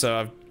 okay, so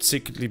I've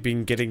secretly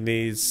been getting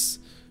these.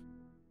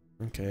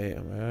 Okay,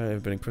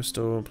 I've been in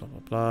crystal, blah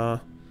blah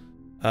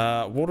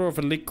blah. Water of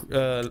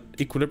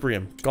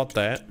equilibrium, got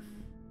that.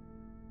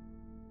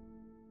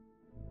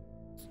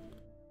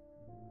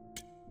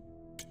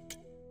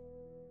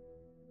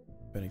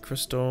 Burning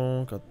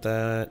crystal, got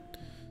that.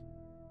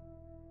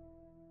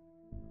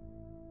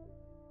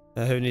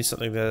 Who needs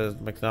something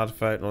that make an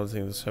artifact and all the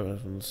things that's happening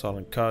from the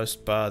Silent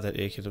Coast, but that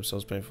air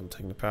themselves being from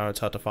taking the power. It's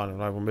hard to find a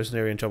reliable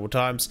mercenary in troubled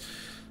times.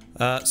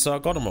 So I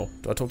got them all.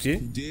 Do I talk to you?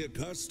 Dear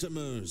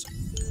customers.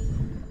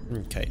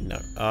 Okay, no.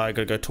 I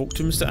gotta go talk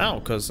to Mr. Owl,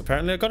 because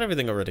apparently I got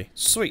everything already.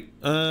 Sweet.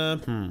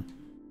 Let's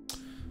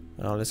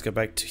go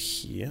back to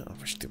here. I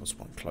wish there was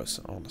one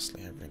closer,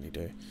 honestly, I really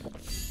do.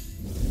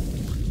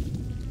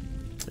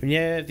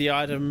 Yeah, the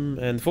item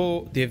and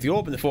the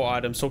orb and the 4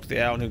 items. Talk to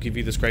the owl and he'll give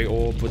you this great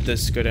orb. With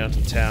this, go down to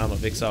the town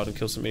of Exiled and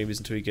kill some enemies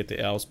until you get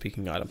the owl's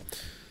peaking item.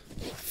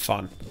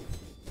 Fun.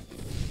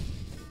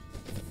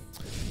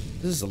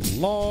 This is a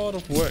lot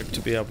of work to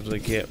be able to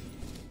get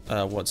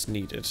what's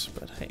needed,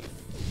 but hey.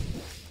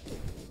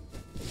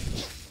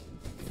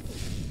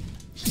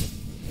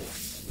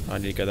 I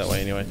need to go that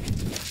way anyway.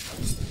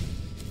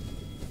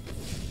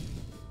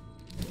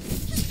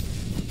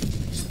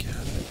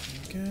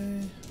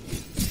 Okay.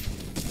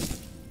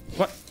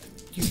 What?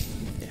 You?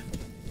 Yeah.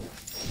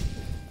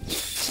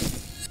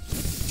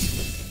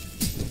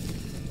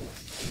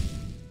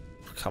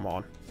 Oh, come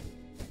on.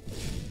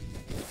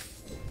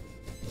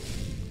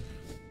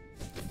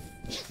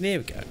 There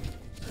we go.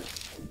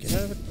 Get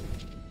over.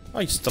 Oh,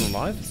 you're still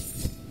alive?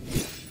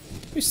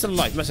 You're still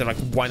alive. You must have like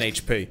 1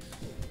 HP.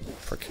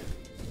 Prick.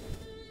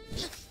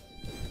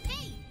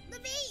 Hey,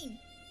 Levine!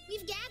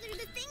 We've gathered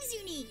the things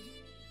you need.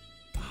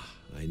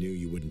 I knew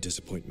you wouldn't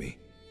disappoint me.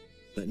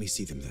 Let me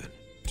see them then.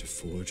 To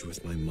forge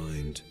with my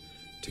mind,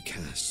 to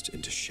cast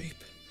into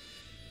shape.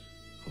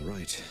 All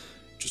right,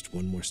 just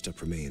one more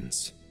step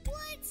remains.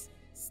 What?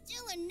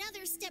 Still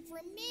another step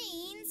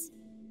remains.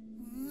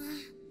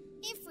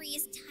 Ifri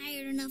is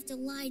tired enough to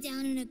lie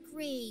down in a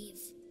grave.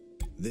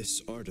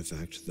 This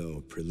artifact,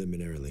 though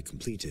preliminarily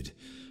completed,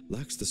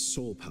 lacks the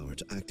soul power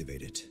to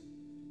activate it.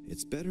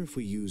 It's better if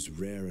we use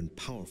rare and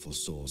powerful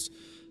souls,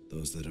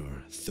 those that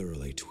are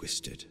thoroughly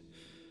twisted.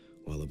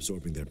 While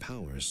absorbing their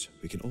powers,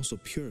 we can also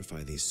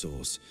purify these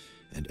souls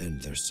and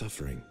end their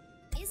suffering.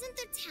 Isn't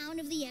the town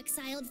of the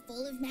exiled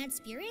full of mad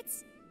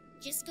spirits?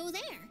 Just go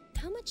there.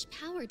 How much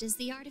power does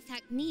the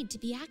artifact need to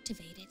be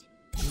activated?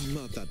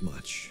 Not that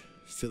much.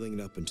 Filling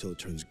it up until it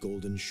turns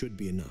golden should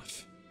be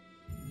enough.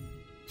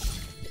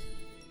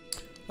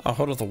 Oh,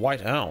 hold of the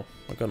white owl.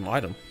 I got an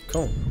item.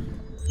 Cool.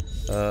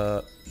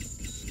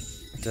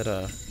 Is that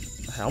a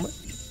helmet?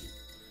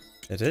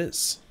 It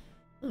is.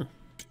 Well,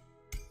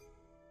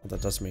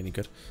 that doesn't mean any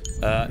good.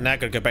 Now I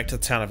gotta go back to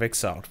the town of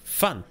exiled.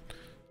 Fun.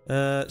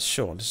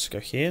 Sure, let's just go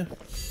here.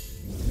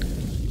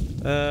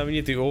 We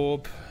need the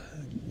orb.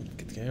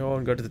 Get the orb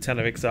and go to the town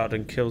of exiled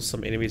and kill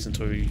some enemies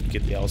until you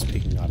get the owl's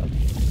peaking item.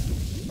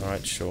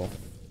 Alright, sure.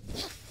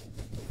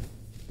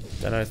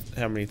 Don't know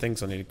how many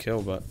things I need to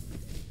kill, but...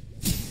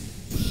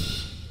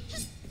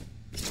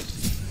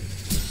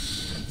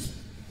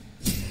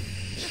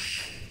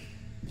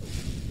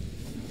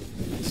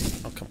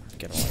 oh, come on,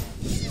 get away.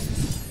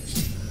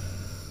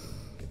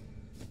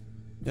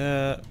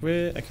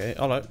 Where? Okay,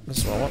 oh no,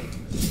 that's what I want.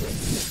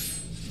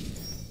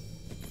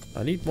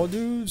 I need more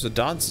dudes. A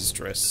dancer's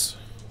dress.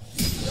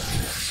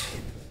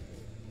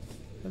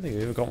 I don't think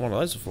we've ever got one of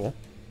those before.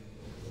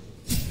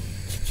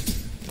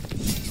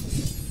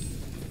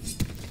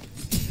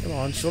 Come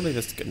on, surely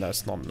this... no,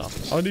 it's not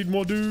enough. I need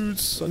more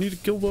dudes. I need to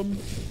kill them.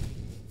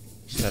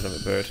 Get out of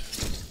it, bird.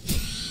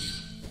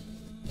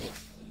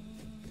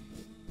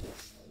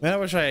 Man, I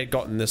wish I had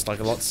gotten this like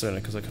a lot sooner,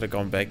 because I could have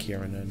gone back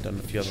here and done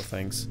a few other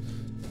things.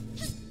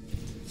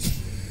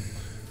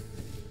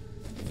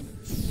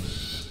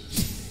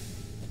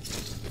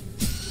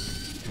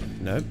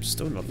 Nope,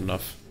 still not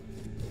enough.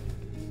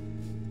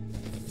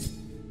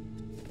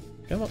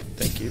 Come on,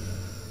 thank you.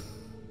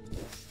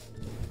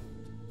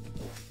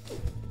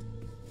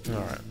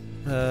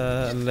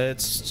 Alright,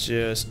 let's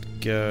just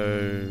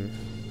go...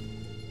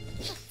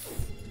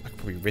 I could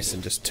probably rest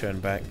and just turn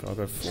back. I'll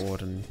go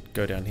forward and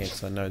go down here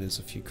because I know there's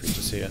a few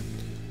creatures here.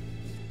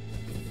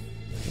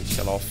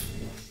 Kill off.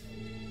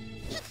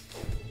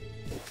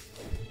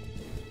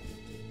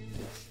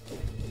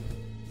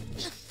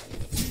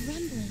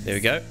 There we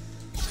go.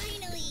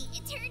 Finally,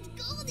 it turned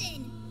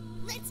golden.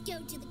 Let's go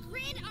to the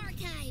Grand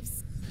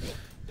Archives.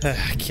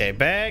 Okay,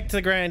 back to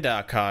the Grand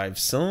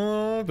Archives.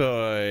 Oh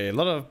boy, a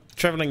lot of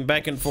traveling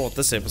back and forth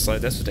this episode,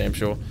 that's for damn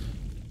sure.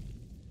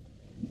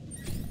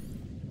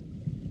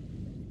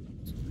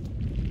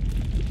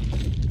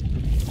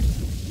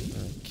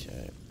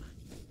 Okay.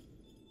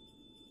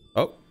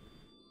 Oh.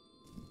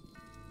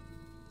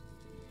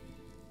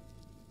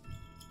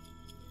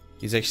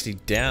 He's actually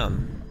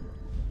down.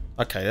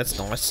 Okay, that's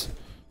nice.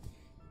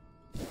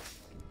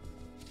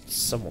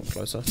 Somewhat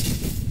closer.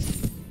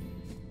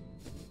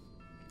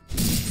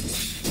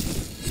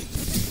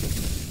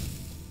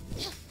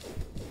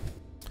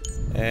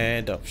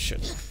 And oh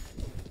shit.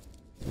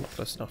 Not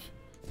close enough.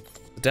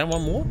 Down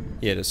one more?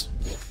 Yeah, it is.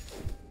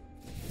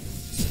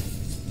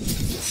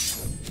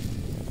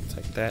 I'll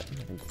take that.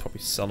 I can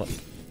probably sell it.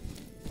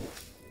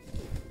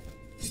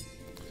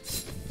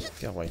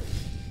 Go away.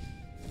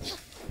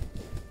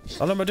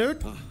 Hello, my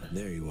dude. Ah,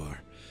 there you are.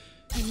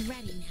 I'm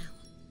ready now.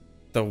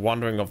 The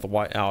Wandering of the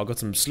White Owl. Got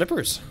some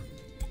slippers.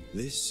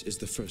 This is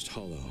the first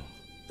hollow,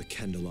 the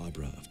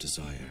Candelabra of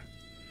Desire.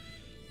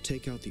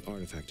 Take out the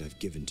artifact I've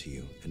given to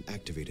you and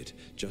activate it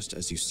just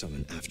as you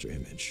summon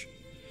Afterimage.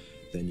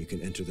 Then you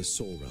can enter the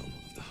soul realm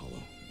of the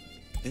hollow.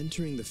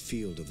 Entering the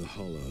field of the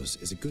hollows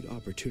is a good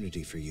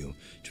opportunity for you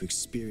to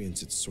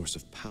experience its source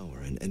of power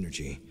and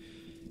energy.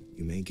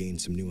 You may gain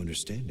some new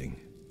understanding.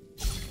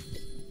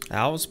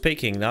 Owl's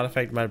Peaking, an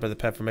artifact made by the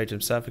Afterimage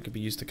himself. It could be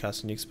used to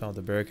cast a new spell.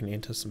 The bearer can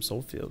enter some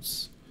soul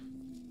fields.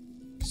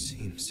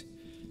 Seems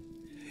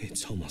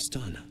it's almost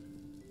done.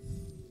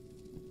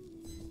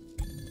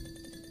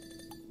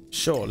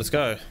 Sure, let's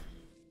go.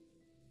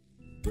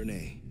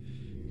 Renee,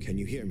 can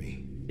you hear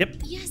me?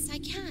 Yep. Yes, I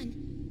can.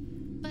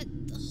 But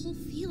the whole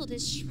field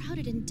is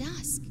shrouded in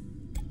dusk.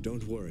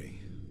 Don't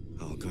worry,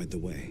 I'll guide the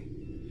way.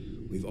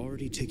 We've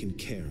already taken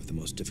care of the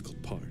most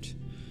difficult part.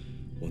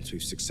 Once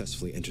we've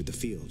successfully entered the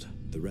field,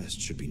 the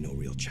rest should be no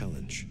real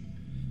challenge.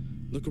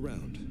 Look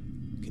around.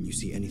 Can you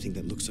see anything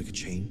that looks like a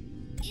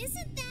chain?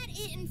 Isn't that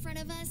it in front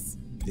of us?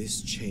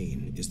 This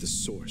chain is the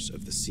source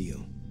of the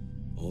seal.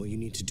 All you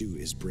need to do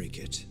is break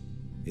it.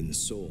 In the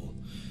soul,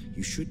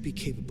 you should be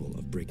capable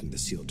of breaking the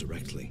seal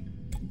directly.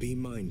 Be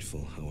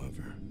mindful,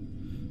 however.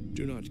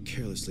 Do not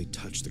carelessly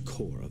touch the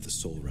core of the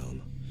soul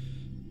realm.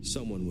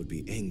 Someone would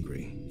be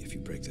angry if you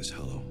break this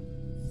hollow.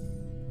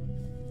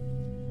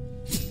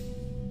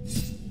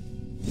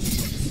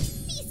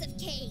 Piece of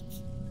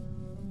cake.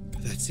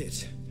 That's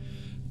it.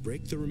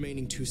 Break the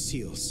remaining 2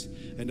 seals,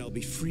 and I'll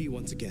be free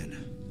once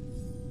again.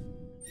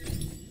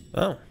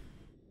 Oh.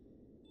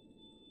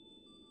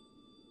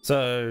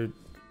 So,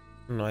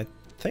 I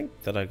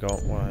think that I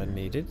got what I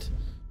needed.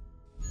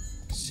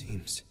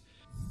 Seems.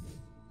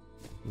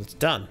 It's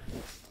done.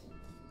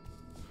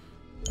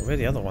 Where are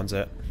the other ones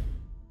at?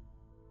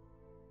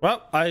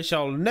 Well, I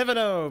shall never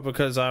know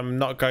because I'm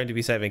not going to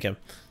be saving him.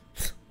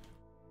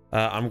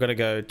 I'm gonna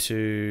go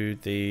to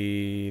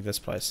this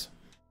place.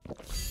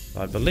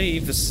 I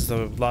believe this is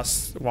the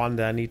last one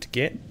that I need to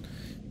get.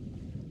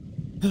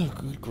 Oh,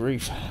 good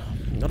grief.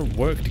 A lot of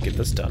work to get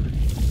this done.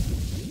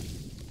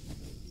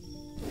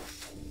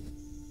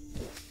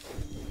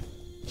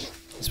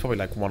 There's probably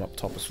like one up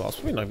top as well. It's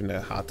probably not even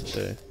that hard to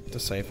do to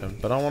save him.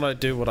 But I want to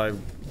do what I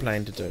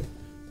plan to do.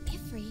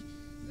 Ifri,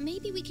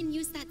 maybe we can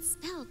use that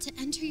spell to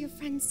enter your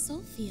friend's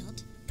soul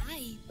field.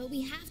 Aye, but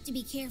we have to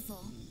be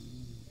careful.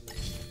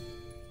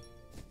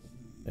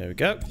 There we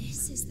go.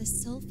 This is the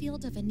soul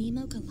field of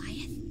Anemo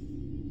Goliath?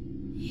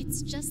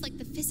 It's just like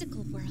the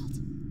physical world.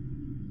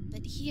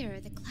 But here,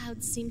 the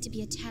clouds seem to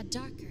be a tad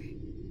darker.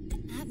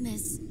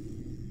 Atmos.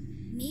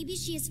 Maybe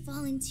she has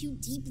fallen too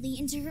deeply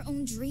into her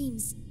own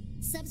dreams,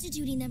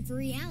 substituting them for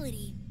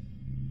reality.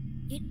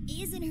 It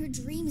is in her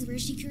dreams where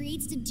she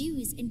creates the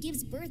dews and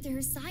gives birth to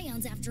her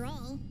scions after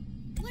all.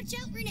 Watch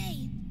out,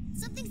 Renee!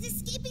 Something's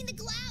escaping the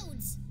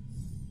clouds!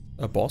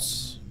 A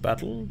boss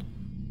battle?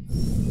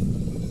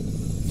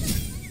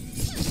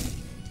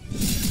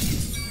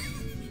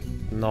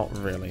 Not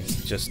really.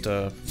 Just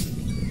well,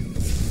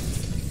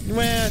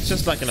 it's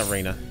just like an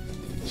arena.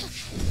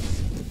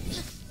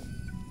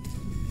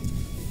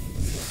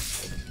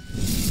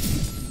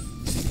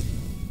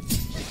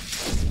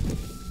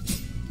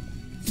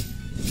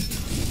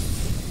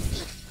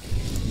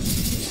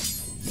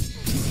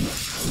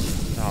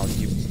 Oh,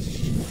 you.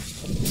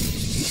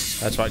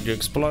 That's right, you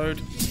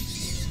explode.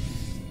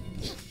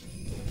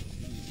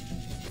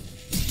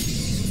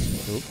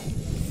 Oop.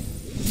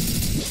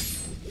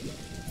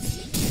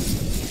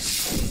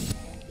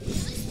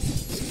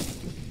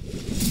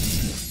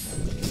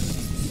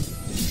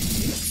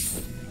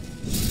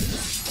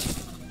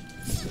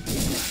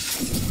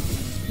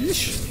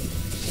 Yeesh.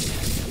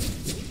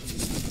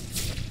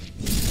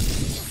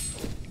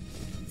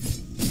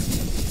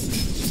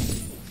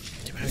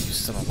 Damn, how are you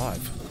still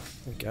alive?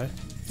 There we go.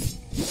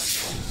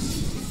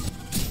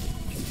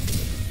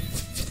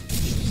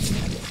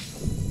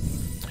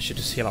 I should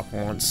just heal up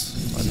once.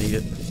 I need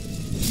it.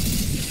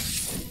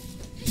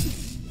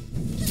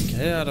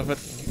 Get out of it.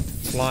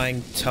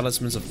 Flying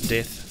talismans of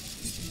death.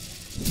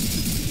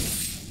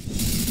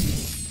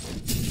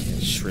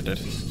 Get shredded.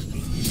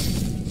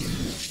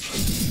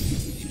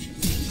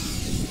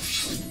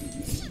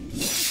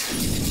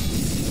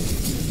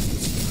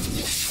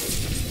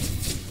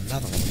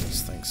 Another one of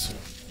those things.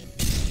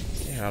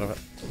 Get out of it.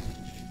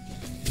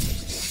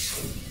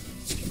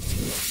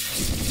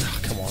 Oh,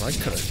 come on, I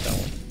could have done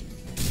one.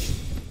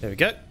 There we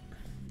go.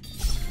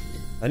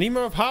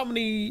 Anemo of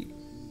Harmony.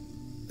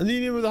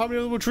 Anemo of the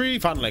Harmony of the Tree.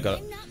 Finally got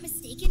it. I'm not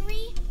mistaken,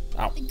 Ree.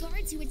 Ow. The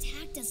guards who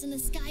attacked us in the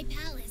Sky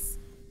Palace.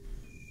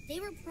 They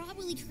were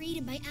probably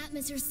created by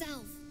Atmos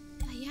herself.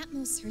 By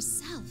Atmos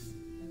herself.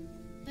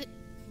 But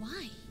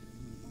why?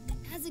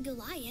 As a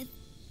Goliath,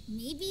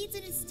 maybe it's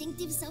an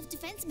instinctive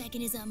self-defense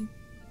mechanism.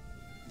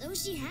 Though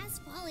she has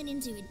fallen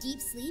into a deep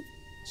sleep,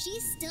 she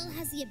still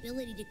has the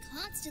ability to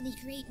constantly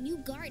create new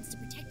guards to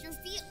protect her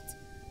field.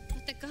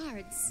 But the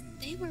guards,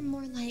 they were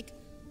more like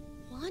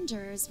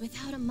wanderers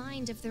without a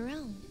mind of their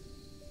own.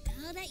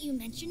 Now that you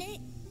mention it,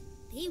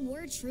 they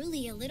were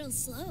truly a little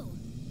slow.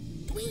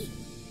 Wait,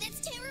 that's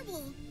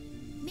terrible!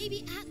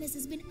 Maybe Atmos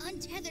has been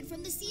untethered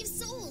from the Sea of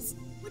Souls,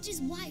 which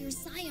is why her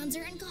scions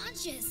are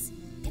unconscious.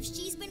 If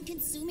she's been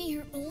consuming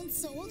her own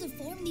soul to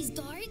form these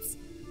guards,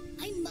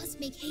 I must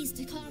make haste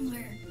to calm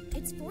her.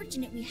 It's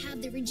fortunate we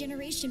have the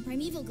regeneration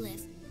primeval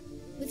glyph.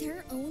 With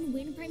her own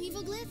wind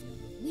primeval glyph,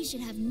 we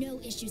should have no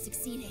issue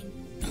succeeding.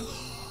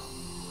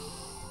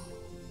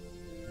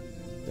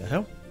 The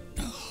hell?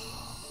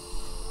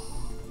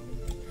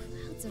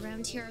 Clouds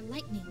around here are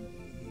lightning.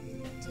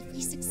 Did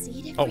we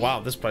succeed? Ifri? Oh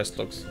wow, this place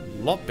looks a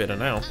lot better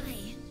now.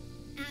 Aye,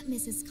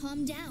 Atmos has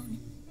calmed down.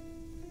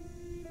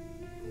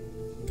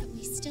 But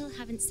we still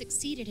haven't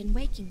succeeded in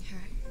waking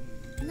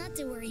her. Not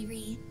to worry,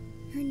 Ree.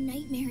 Her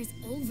nightmare is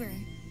over.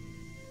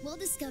 We'll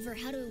discover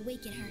how to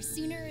awaken her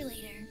sooner or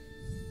later.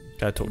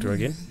 Can I talk to her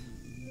again?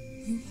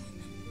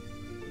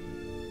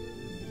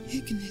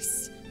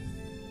 Ignis,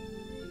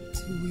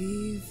 to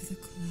weave the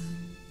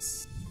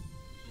clouds.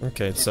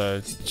 Okay,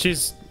 so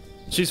she's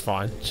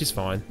fine. She's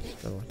fine.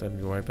 Don't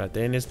be worried about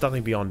that. And there's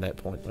nothing beyond that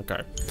point.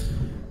 Okay.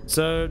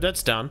 So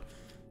that's done.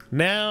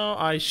 Now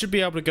I should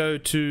be able to go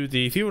to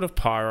the Field of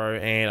Pyro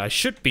and I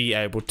should be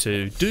able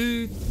to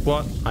do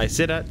what I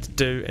set out to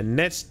do, and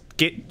that's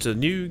get to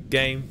New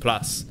Game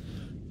Plus.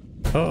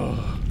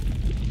 Oh.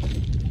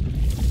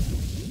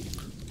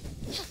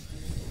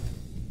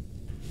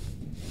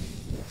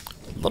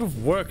 A lot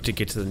of work to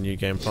get to the New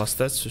Game Plus,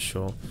 that's for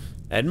sure.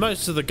 And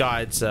most of the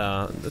guides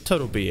are the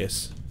total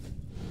BS.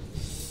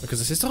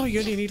 Because it says, oh, you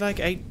only need like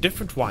 8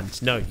 different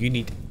ones. No, you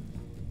need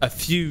a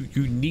few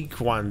unique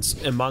ones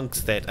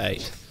amongst that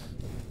 8.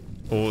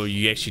 Or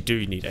you actually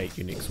do need 8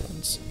 unique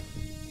ones.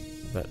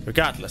 But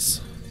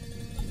regardless.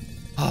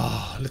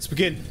 Let's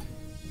begin.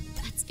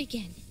 Let's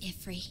begin,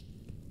 Ifri.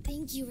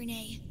 Thank you,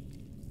 Renee.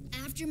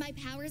 After my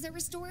powers are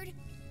restored,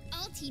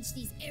 I'll teach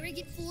these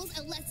arrogant fools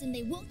a lesson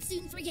they won't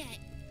soon forget.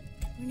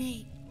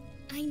 Renee,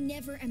 I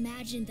never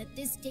imagined that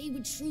this day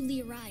would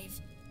truly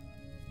arrive.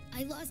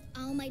 I lost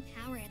all my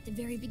power at the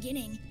very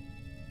beginning,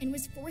 and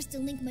was forced to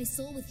link my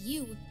soul with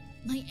you,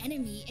 my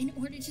enemy, in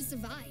order to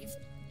survive.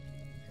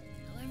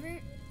 However,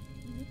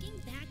 looking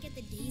back at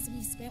the days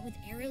we've spent with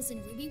Arrows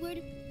and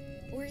Rubywood,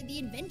 or the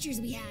adventures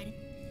we had,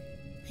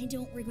 I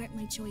don't regret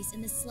my choice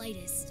in the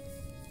slightest.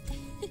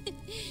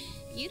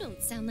 You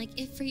don't sound like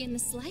Ifri in the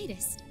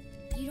slightest.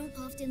 You don't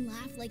often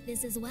laugh like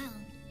this as well.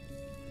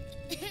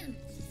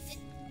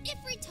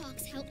 Ifri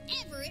talks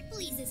however it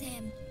pleases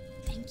him.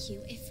 Thank you,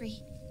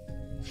 Ifri.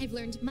 I've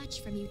learned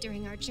much from you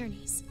during our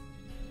journeys.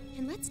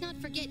 And let's not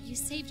forget you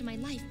saved my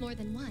life more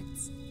than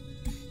once.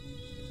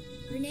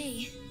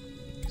 Renee.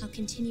 I'll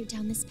continue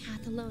down this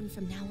path alone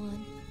from now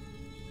on.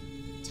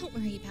 Don't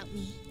worry about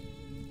me.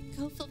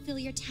 Go fulfill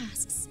your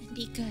tasks and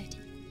be good.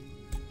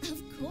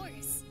 Of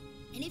course.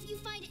 And if you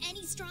find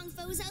any strong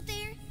foes out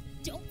there,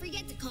 don't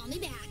forget to call me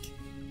back.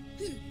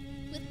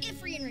 With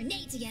Ifri and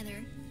Renee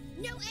together,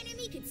 no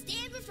enemy could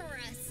stand before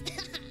us.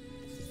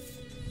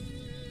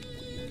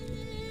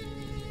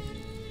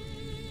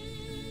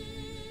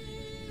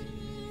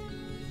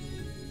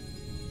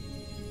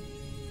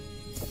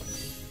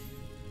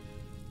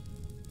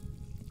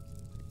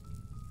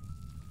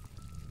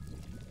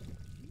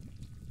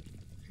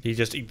 You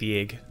just eat the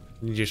egg.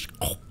 You just...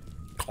 I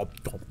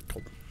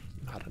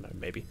don't know,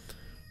 maybe.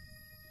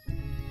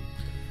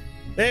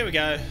 There we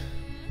go.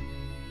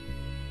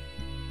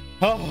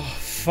 Oh,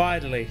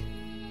 finally.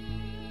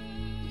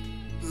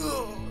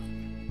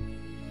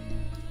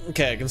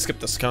 Okay, I can skip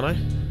this, can't I?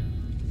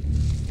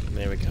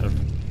 There we go.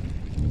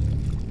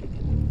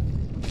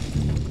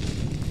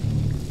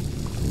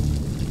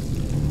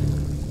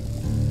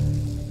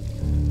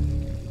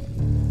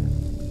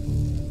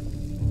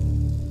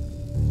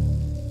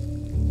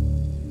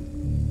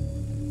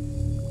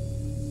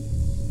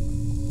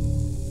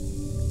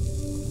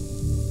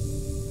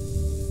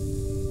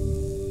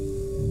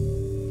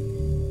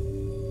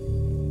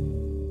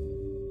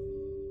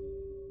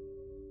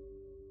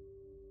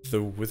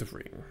 The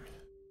Withering.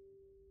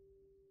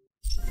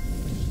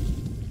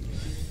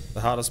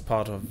 The hardest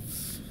part of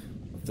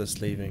this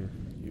leaving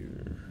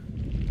you.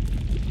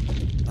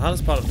 The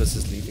hardest part of this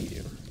is leaving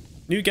you.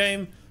 New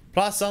game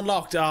plus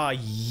unlocked. Ah,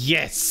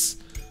 yes.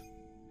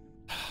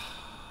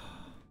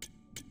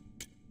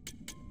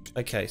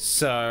 Okay,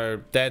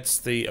 so that's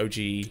the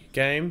OG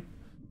game.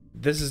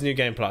 This is New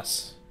Game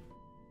Plus.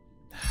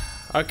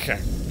 Okay.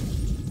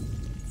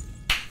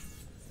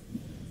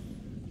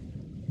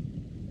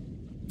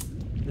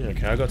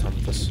 Okay, I got time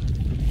for this.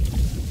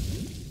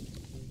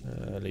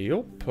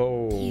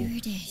 Leopo. Here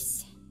it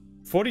is.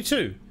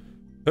 42.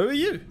 Who are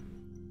you?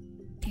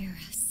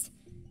 Eros.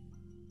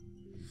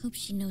 Hope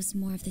she knows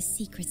more of the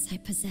secrets I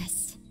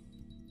possess.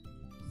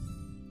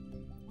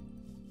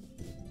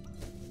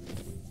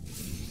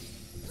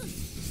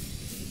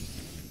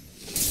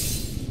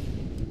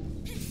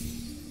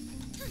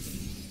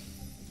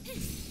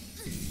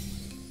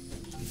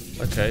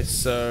 Okay,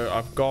 so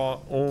I've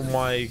got all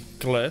my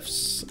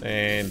glyphs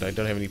and I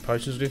don't have any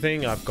potions or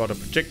anything. I've got a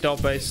projectile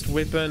based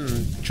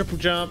weapon, triple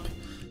jump,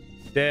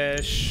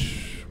 dash.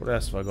 What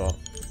else have I got?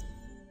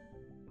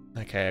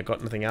 Okay, I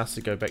got nothing else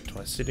to go back to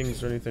my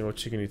settings or anything or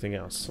check anything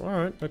else.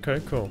 Alright,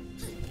 okay, cool.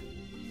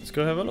 Let's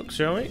go have a look,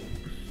 shall we?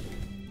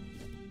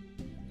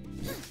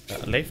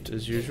 Left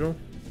as usual.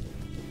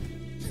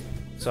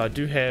 So I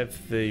do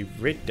have the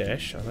red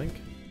dash, I think.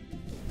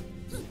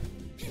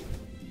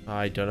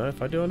 I don't know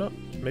if I do or not.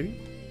 Maybe.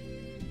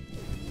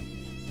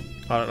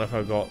 I don't know if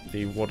I got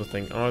the water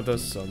thing either,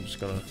 so I'm just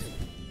gonna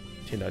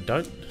pretend I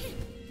don't.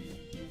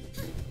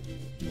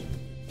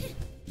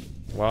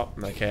 Well,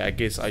 okay, I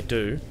guess I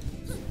do.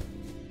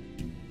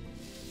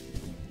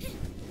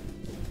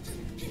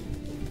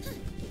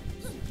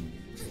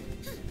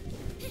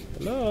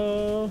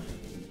 Hello.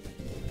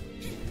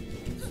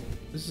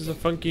 This is a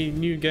funky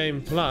New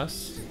Game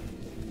Plus.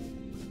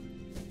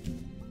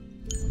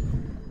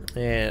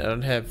 And I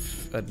don't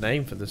have a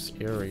name for this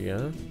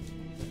area.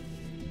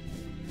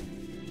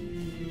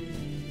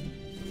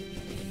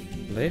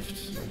 Left.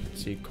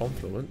 See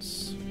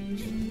confluence.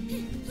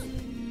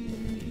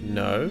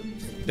 No.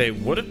 There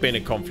would have been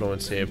a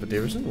confluence here, but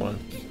there isn't one.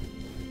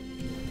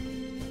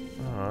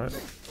 Alright.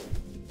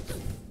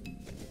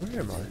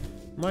 Where am I?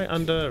 Am I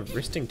under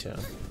Resting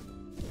Town?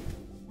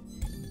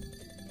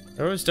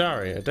 Arrows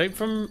Diary. A date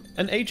from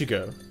an age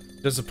ago.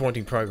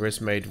 Disappointing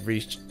progress made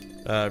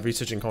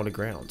researching Holy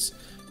Grounds.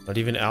 Not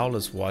even Owl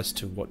is wise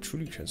to what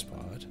truly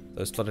transpired.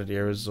 Those flooded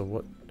areas are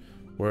what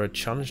were a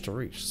challenge to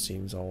reach.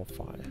 Seems all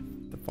fire.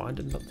 To find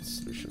another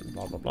solution.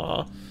 Blah blah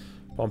blah.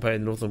 Pompeii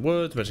in the Northern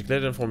Woods. Magic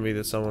letter informed me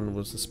that someone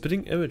was the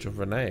spitting image of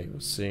Renee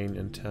was seen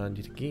in town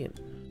yet again.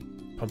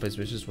 Pompeii's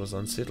message was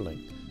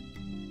unsettling.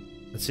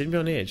 It seemed to be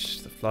on edge.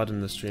 The flood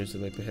and the streams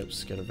that may perhaps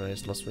scatter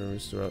various lost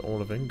memories throughout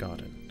all of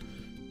Ingarden.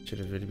 Should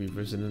have really be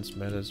resonance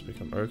matters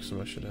become irksome.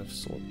 I should have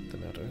sorted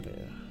them out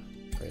earlier.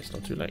 Pray it's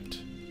not too late.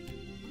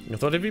 I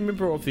thought every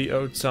member of the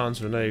Old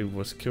Sans Renee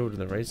was killed in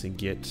the racing,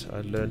 yet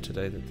I learned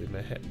today that they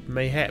may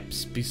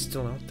mayhaps be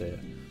still out there.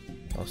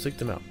 I'll seek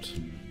them out.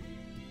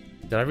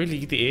 Did I really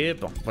get the air?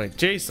 Oh, wait,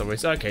 jeez,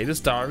 always. Okay, this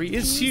diary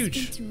is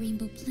huge. To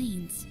Rainbow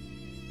Plains.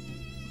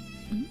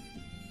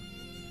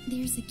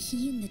 There's a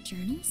key in the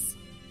journals?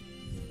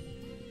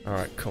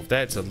 Alright, cool.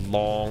 That's a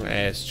long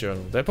ass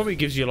journal. That probably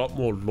gives you a lot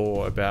more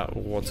lore about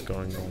what's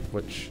going on,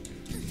 which...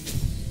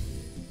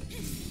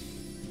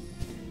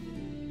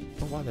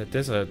 Oh wow,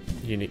 there's a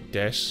unique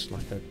dash,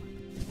 like a...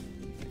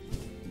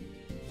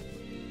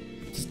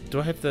 Do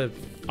I have the...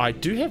 I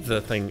do have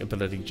the thing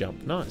ability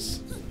jump.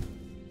 Nice.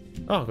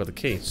 Oh, I got the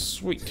key.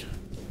 Sweet.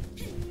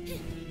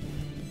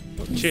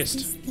 Chest.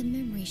 Is this the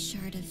memory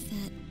shard of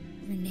that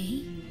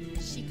Renee?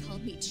 She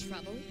called me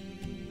trouble.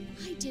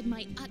 I did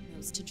my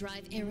utmost to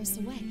drive Eros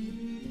away.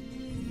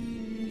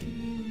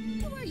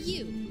 Who are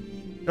you?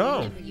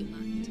 Oh. Never you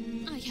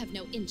mind. I have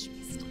no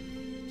interest.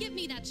 Give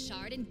me that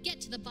shard and get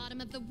to the bottom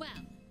of the well.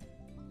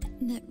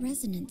 That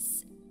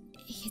resonance,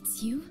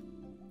 it's you?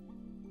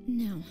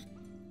 No.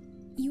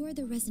 You're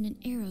the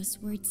resonant Eros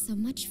worried so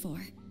much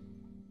for.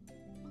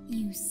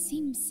 You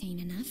seem sane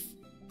enough.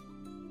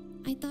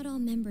 I thought all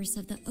members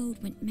of the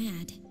Ode went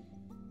mad.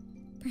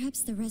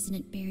 Perhaps the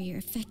resonant barrier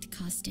effect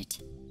caused it.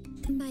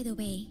 By the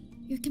way,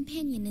 your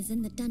companion is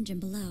in the dungeon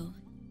below.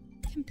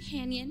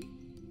 Companion?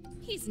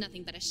 He's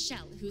nothing but a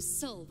shell whose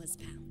soul was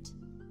bound.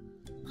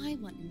 I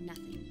want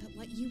nothing but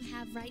what you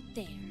have right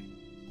there.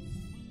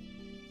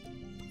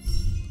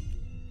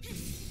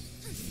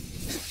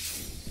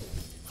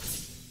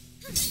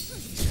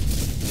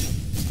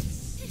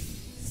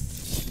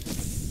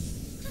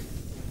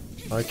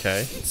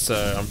 Okay,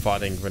 so I'm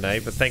fighting Renee,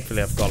 but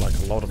thankfully I've got like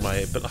a lot of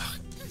my... But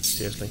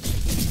seriously.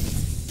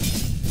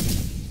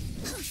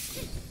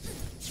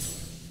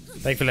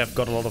 Thankfully I've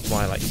got a lot of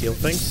my like heal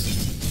things.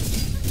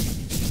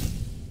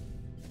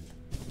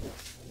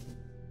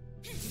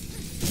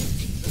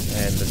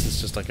 And this is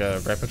just like a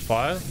rapid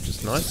fire, which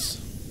is nice.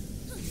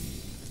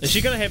 Is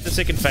she gonna have the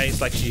second phase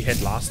like she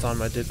had last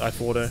time I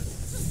fought her?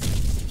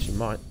 She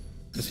might.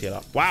 Just heal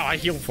up. Wow, I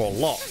healed for a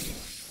lot.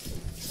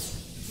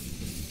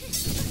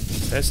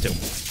 Stand still.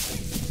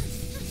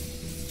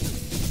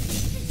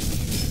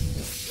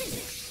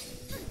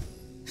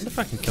 What if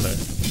I can kill her?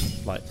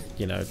 Like,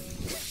 you know,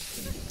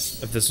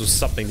 if this was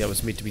something that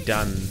was meant to be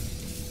done.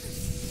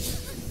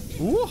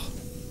 Ooh.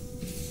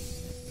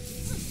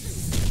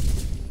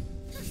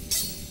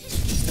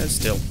 Stand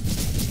still.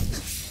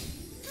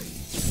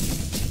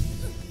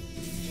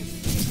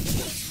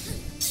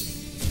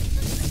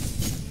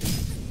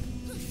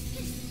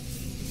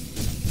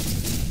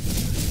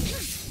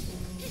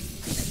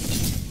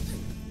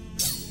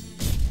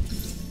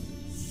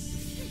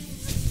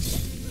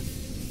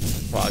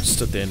 Well, I just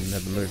stood there and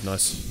had the move.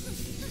 Nice.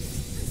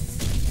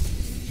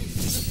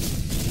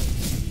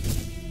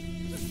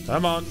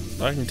 Come on,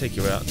 I can take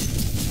you out.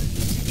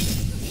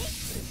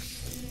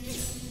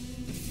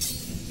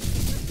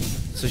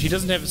 So she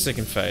doesn't have a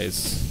second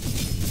phase.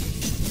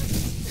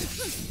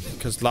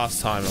 Because last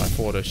time I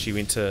fought her, she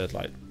went to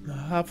like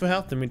half her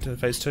health and went to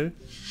phase 2.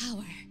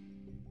 Power.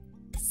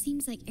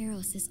 Seems like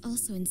Eros is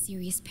also in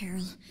serious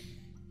peril.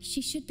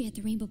 She should be at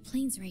the Rainbow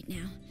Plains right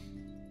now.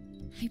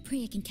 I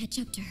pray I can catch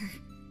up to her.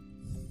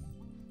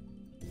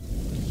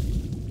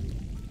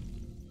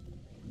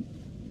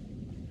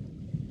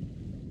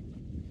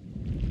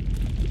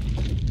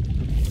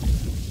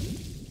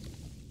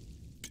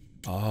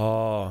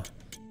 Oh,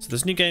 so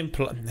this new game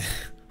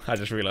I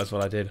just realized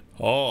what I did.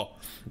 Oh.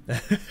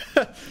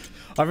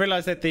 I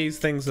realized that these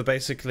things are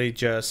basically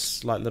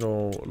just like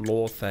little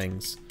lore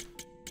things,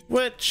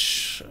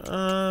 which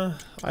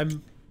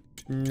I'm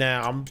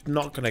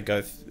not gonna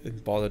go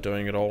and bother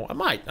doing it all. I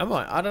might,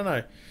 I don't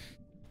know,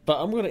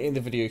 but I'm gonna end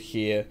the video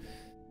here.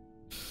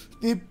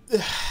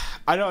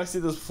 I know I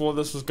said this before,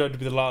 this was going to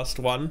be the last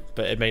one,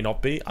 but it may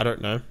not be. I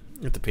don't know.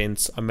 It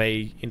depends. I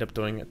may end up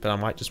doing it, but I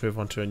might just move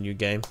on to a new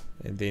game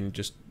and then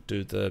just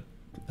do the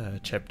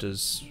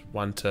chapters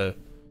 1 to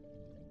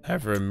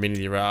however many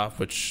there are,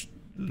 which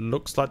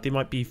looks like there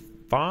might be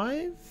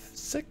 5,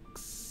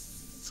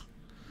 6.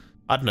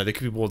 I don't know. There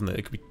could be more than that.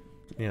 It could be,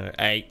 you know,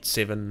 8,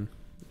 7,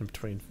 in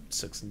between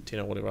 6 and 10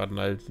 or whatever. I don't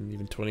know,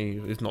 even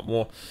 20, if not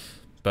more.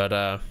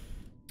 But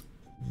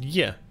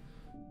yeah.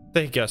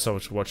 Thank you guys so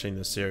much for watching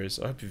this series.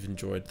 I hope you've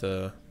enjoyed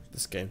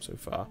this game so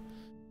far.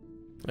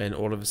 In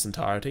all of its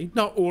entirety.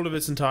 Not all of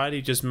its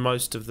entirety, just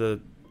most of the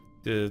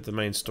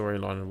main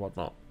storyline and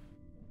whatnot.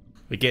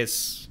 I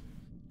guess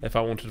if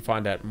I wanted to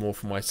find out more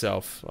for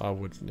myself, I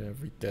would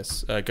read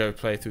this, go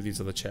play through these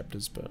other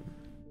chapters, but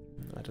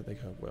I don't think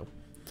I will.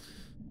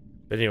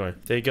 But anyway,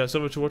 thank you guys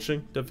so much for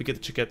watching. Don't forget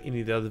to check out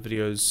any of the other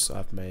videos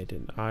I've made,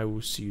 and I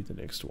will see you in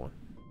the next one.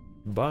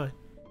 Bye.